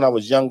something I did when I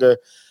was younger.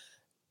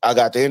 I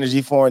got the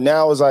energy for it.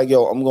 Now it's like,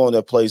 yo, I'm going to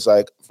a place.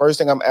 Like first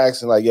thing I'm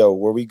asking, like, yo,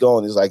 where we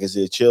going? Is like, is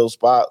it a chill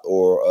spot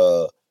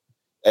or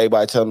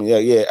everybody telling me,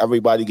 yeah,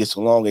 everybody gets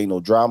along, ain't no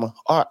drama.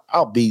 All right,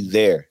 I'll be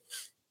there.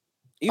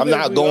 Even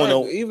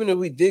even if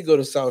we did go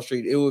to South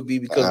Street, it would be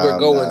because we're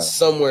going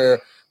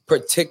somewhere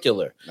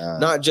particular,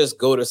 not just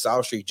go to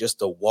South Street just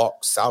to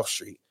walk South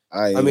Street.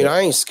 I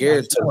ain't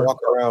scared to walk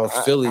around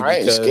Philly. I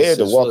ain't scared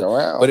to walk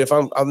around. But if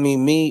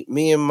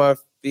me and my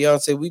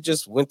fiance, we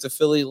just went to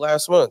Philly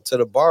last month to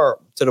the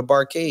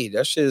barcade.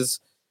 That shit's,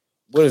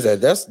 what is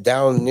that? That's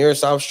down near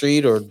South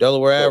Street or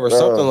Delaware Ave or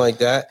something like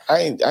that. I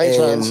ain't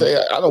trying to say,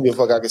 I don't give a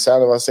fuck. I can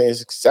sound if I'm saying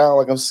sound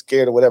like I'm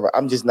scared or whatever.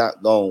 I'm just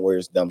not going where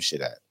it's dumb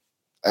shit at.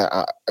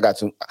 I got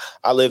to.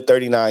 I lived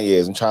 39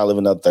 years. I'm trying to live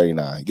another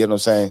 39. You get what I'm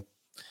saying?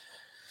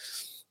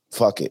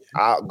 Fuck it.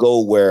 I'll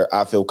go where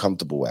I feel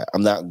comfortable at.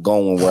 I'm not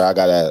going where I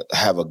gotta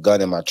have a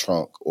gun in my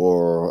trunk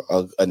or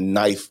a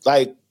knife.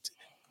 Like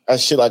that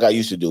shit like I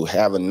used to do.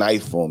 Have a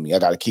knife on me. I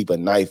gotta keep a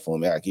knife on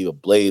me. I gotta keep a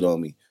blade on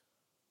me.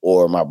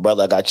 Or my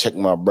brother, I got to check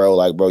my bro.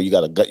 Like, bro, you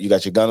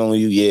got your gun on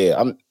you?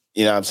 Yeah,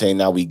 you know what I'm saying?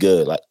 Now we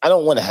good. Like, I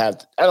don't want to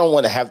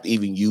have to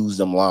even use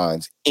them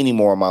lines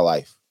anymore in my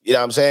life. You know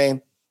what I'm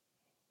saying?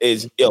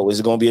 Is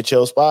it going to be a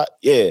chill spot?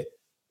 Yeah.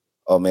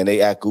 Oh man,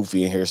 they act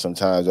goofy in here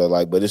sometimes. Or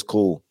like, but it's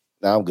cool.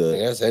 Now I'm good.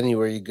 Yeah, that's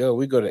anywhere you go.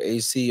 We go to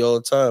AC all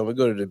the time. We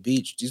go to the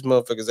beach. These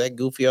motherfuckers act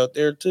goofy out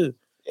there too.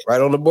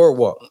 Right on the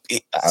boardwalk.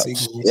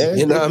 Yeah,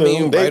 you know what I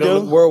mean? Right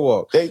on the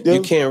boardwalk. They do.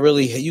 You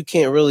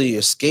can't really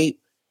escape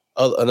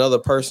another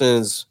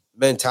person's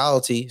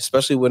mentality,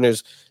 especially when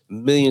there's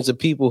millions of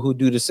people who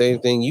do the same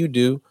thing you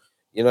do.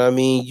 You know what I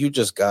mean? You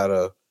just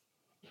gotta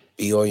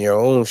be on your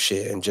own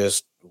shit and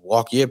just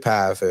walk your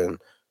path, and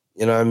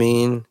you know what I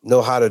mean?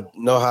 Know how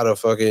to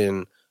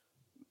fucking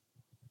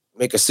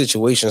make a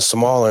situation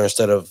smaller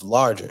instead of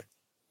larger.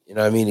 You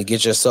know what I mean? To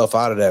get yourself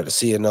out of that, to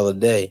see another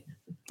day.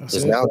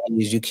 Because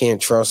nowadays you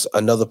can't trust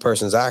another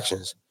person's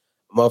actions.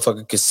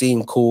 Motherfucker could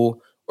seem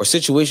cool, or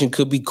situation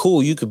could be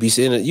cool. You could be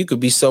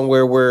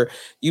somewhere where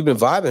you've been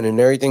vibing and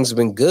everything's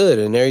been good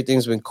and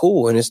everything's been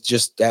cool, and it's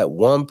just that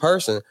one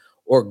person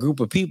or group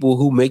of people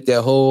who make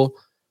that whole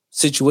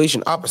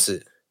situation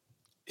opposite.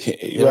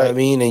 You know what I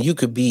mean? And you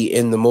could be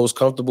in the most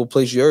comfortable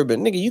place you ever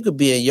been. Nigga, you could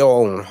be in your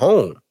own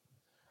home.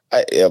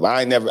 I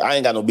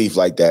ain't got no beef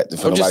like that.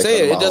 I'm just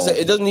saying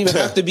it doesn't even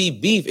have to be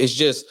beef. It's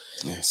just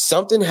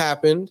something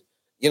happened.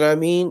 You know what I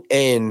mean?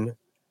 And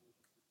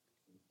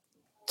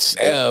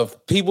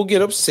people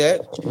get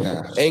upset,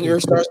 anger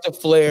starts to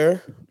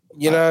flare.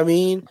 You know what I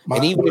mean?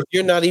 And even if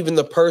you're not even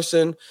the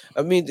person,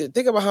 I mean,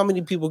 think about how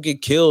many people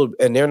get killed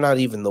and they're not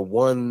even the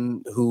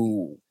one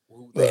who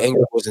the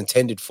anger was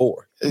intended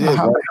for.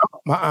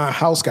 My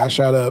house got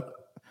shot up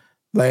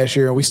last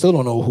year, and we still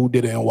don't know who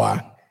did it and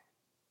why.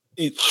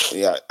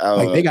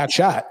 They got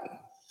shot.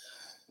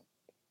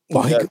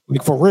 Like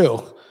for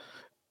real.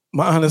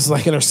 My aunt is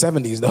like in her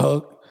 70s,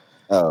 dog.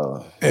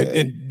 Oh,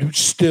 and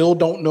still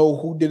don't know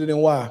who did it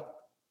and why.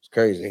 It's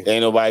crazy.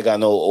 Ain't nobody got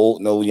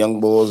no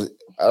young boys.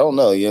 I don't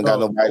know. You ain't got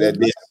nobody that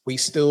did. We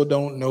still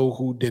don't know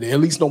who did it.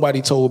 At least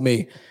nobody told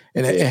me.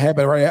 And it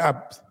happened right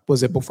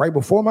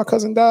before my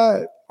cousin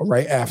died or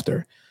right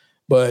after?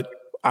 But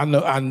I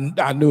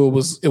knew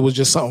it was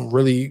just something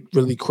really,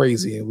 really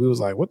crazy. And we was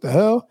like, what the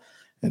hell?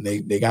 And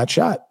they got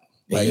shot.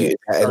 And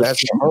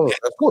that's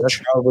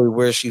probably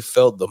where she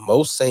felt the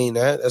most saying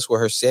that. That's where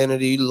her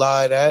sanity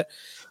lied at.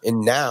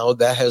 And now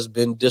that has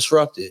been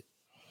disrupted.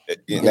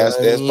 And that's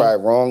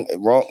probably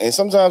wrong. And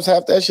sometimes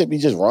half that shit be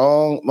just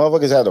wrong.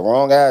 Motherfuckers have the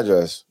wrong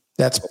address.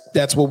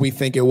 That's what we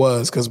think it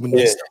was, because when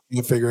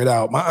you figure it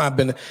out. My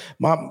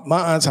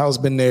aunt's house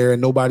been there,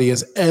 and nobody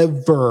has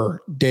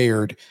ever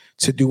dared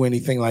to do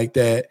anything like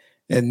that.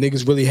 And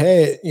niggas really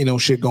had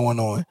shit going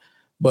on,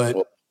 but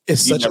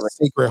it's such a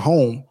sacred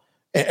home,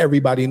 and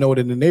everybody know it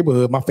in the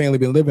neighborhood. My family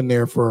been living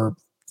there for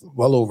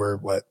well over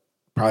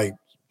probably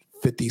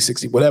 50,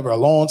 60, whatever, a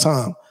long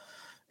time.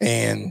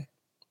 And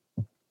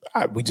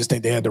we just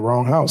think they had the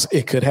wrong house.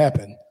 It could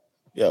happen.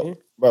 Yo,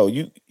 bro,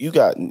 you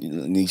got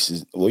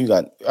nieces.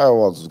 Well, I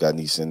also got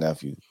nieces and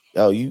nephews.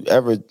 Yo, you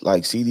ever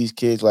see these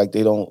kids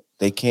they don't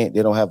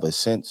have a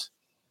sense.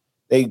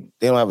 They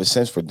don't have a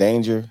sense for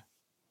danger.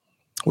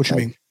 What you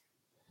mean?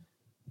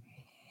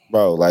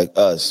 Bro, like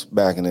us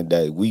back in the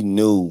day, we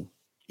knew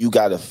you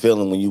got a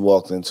feeling when you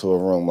walked into a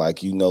room,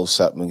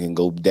 something can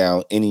go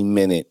down any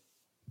minute.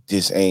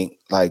 This ain't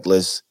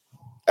let's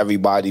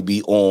everybody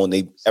be on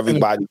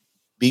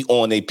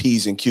their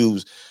P's and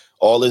Q's.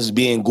 All this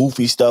being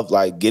goofy stuff,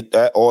 get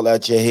that all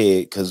out your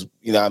head, because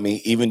you know what I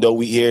mean. Even though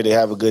we here to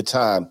have a good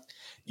time,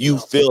 you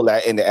feel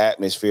that in the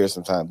atmosphere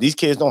sometimes. These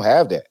kids don't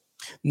have that.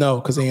 No,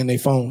 because they in their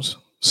phones,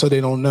 so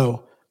they don't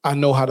know. I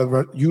know how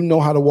to. You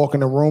know how to walk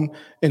in a room,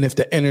 and if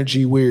the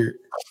energy weird,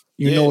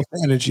 know if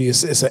the energy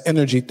it's an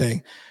energy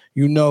thing.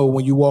 You know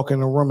when you walk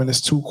in a room and it's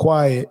too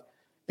quiet,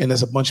 and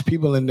there's a bunch of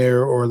people in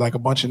there, or a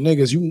bunch of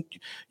niggas. You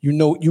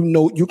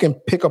know you can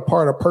pick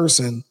apart a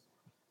person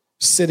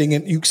sitting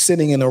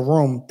in a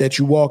room that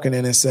you walking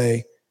in and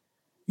say,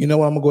 you know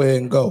what, I'm gonna go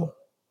ahead and go.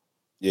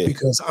 Yeah.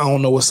 Because I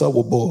don't know what's up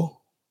with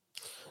Bull.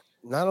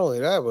 Not only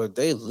that, but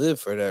they live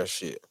for that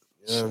shit.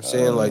 You know what I'm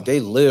saying? They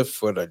live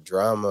for the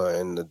drama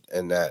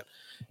and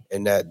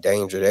that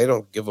danger. They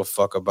don't give a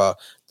fuck about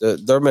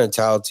their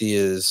mentality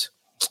is,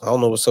 I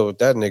don't know what's up with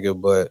that nigga,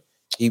 but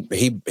he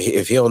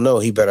if he don't know,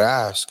 he better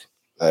ask.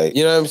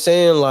 You know what I'm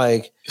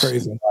saying?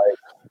 Crazy.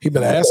 He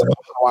better ask him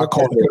how I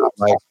call him.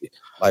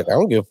 I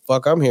don't give a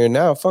fuck. I'm here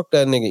now. Fuck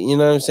that nigga. You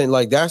know what I'm saying?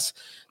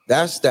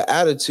 That's the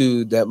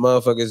attitude that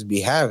motherfuckers be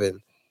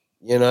having.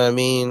 You know what I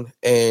mean?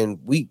 And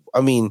we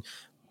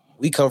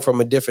come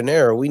from a different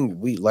era. We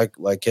like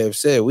Kev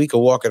said, we could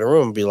walk in the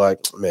room and be like,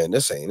 man,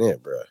 this ain't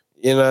it, bro.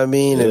 You know what I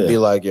mean? Yeah. And be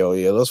like, yo,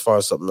 yeah, let's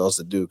find something else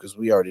to do because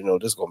we already know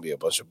this is gonna be a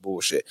bunch of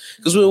bullshit.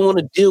 Because we don't want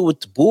to deal with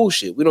the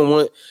bullshit. We don't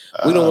want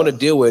to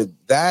deal with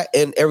that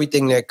and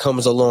everything that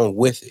comes along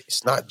with it.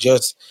 It's not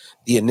just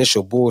the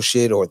initial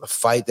bullshit or the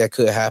fight that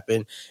could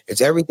happen.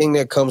 It's everything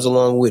that comes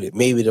along with it.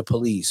 Maybe the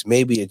police,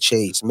 maybe a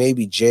chase,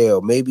 maybe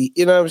jail, maybe,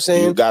 you know what I'm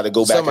saying? You got to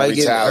go back and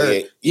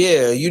retaliate.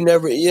 Yeah,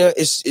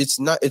 it's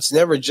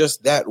never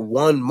just that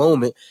one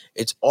moment.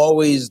 It's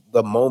always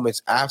the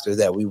moments after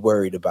that we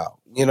worried about.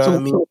 You know what I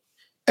mean?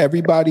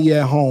 Everybody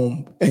at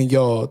home, and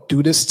y'all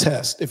do this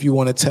test if you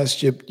want to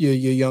test your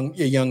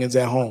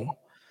youngins at home.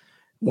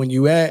 When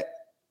you at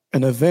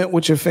an event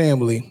with your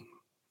family,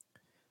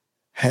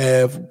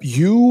 have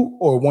you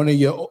or one of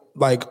your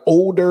like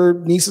older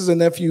nieces and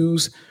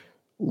nephews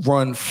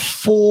run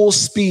full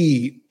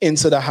speed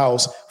into the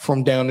house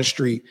from down the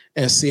street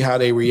and see how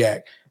they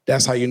react?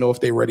 That's how you know if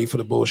they're ready for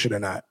the bullshit or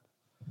not.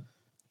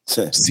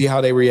 See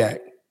how they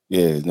react.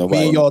 Yeah,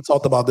 nobody. Me and y'all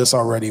talked about this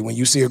already. When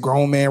you see a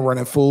grown man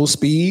running full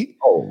speed,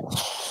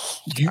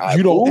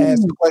 you don't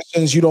ask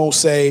questions. You don't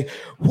say,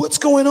 what's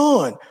going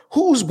on?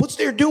 What's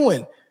they're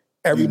doing?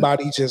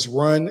 Everybody just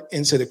run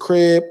into the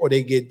crib or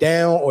they get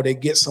down or they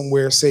get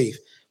somewhere safe.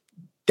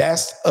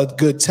 That's a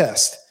good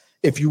test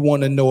if you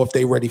want to know if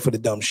they're ready for the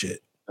dumb shit.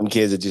 Them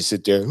kids that just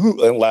sit there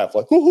and laugh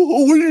like, what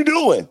are you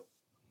doing?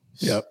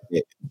 Yep.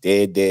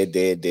 Dead.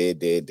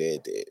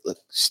 Look,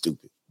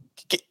 stupid.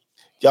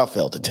 Y'all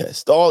failed the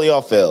test. All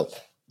y'all failed.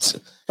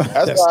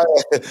 That's why.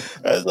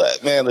 That's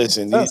like, man,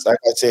 listen. Like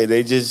I said,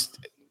 they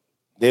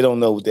don't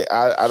know.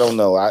 I don't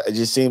know. It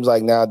just seems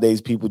like nowadays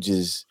people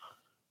just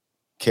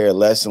care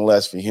less and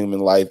less for human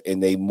life,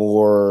 and they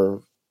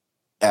more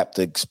apt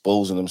to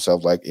exposing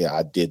themselves. Like, yeah,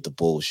 I did the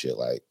bullshit.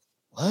 Like,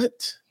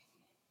 what?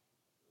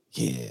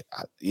 Yeah,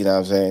 you know what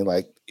I'm saying?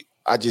 Like,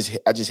 I just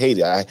hate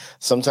it.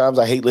 Sometimes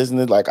I hate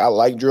listening. Like, I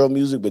like drill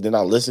music, but then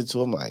I listen to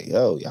them. Like,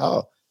 yo,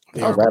 y'all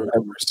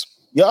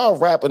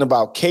rapping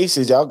about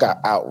cases y'all got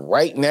out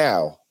right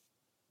now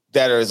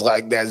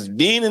that's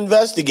being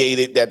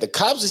investigated, that the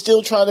cops are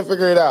still trying to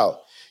figure it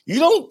out. You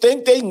don't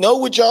think they know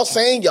what y'all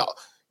saying?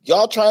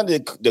 Y'all trying to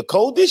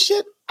decode this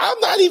shit? I'm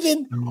not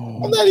even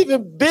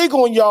big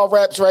on y'all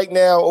raps right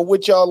now or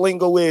what y'all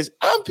lingo is.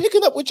 I'm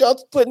picking up what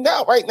y'all putting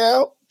out right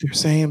now. They're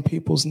saying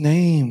people's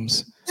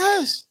names.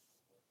 Yes.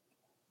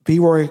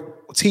 T-Roy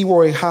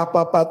hop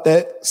up out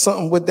that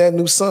something with that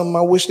new something.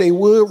 I wish they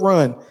would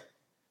run.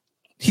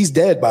 He's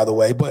dead, by the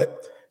way,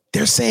 but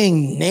they're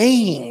saying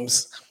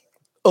names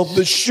of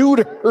the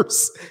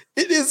shooters.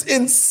 It is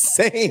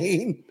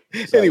insane.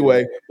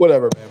 Anyway,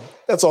 whatever, man.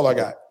 That's all I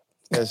got.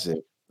 That's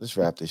it. Let's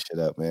wrap this shit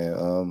up,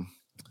 man.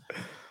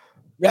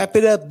 Wrap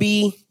it up,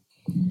 B.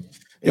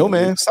 Yo,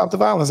 man, stop the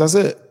violence. That's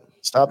it.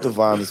 Stop the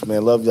violence,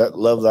 man. Love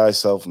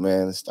thyself,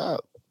 man.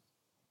 Stop.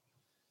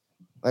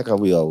 Like how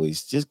we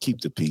always just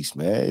keep the peace,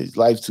 man.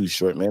 Life's too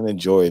short, man.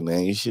 Enjoy it,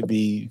 man. You should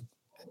be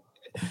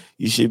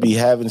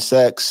having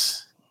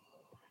sex.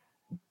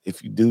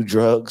 If you do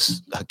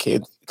drugs, I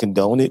can't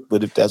condone it,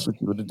 but if that's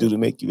what you want to do to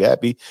make you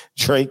happy,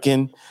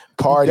 drinking,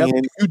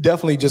 partying. You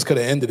definitely just could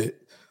have ended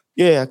it.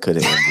 Yeah, I could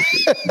have ended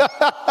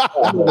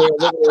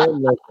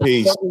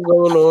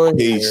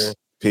it.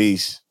 Peace.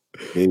 Peace.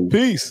 Get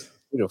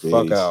the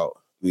fuck out.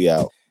 We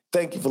out.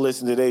 Thank you for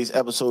listening to today's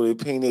episode of the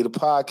Opinionated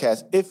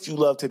Podcast. If you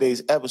love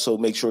today's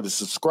episode, make sure to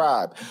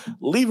subscribe.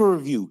 Leave a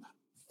review.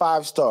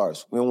 5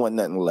 stars. We don't want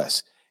nothing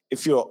less.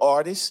 If you're an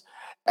artist,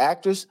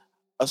 actress,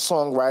 a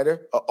songwriter,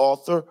 an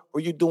author, or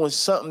you're doing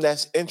something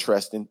that's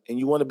interesting and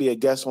you want to be a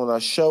guest on our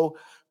show,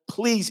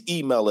 please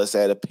email us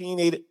at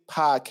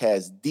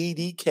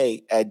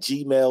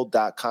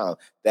opinionatedpodcastddk@gmail.com.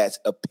 That's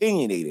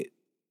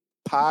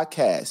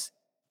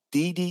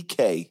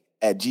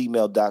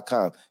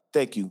opinionatedpodcastddk@gmail.com.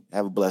 Thank you.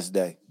 Have a blessed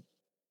day.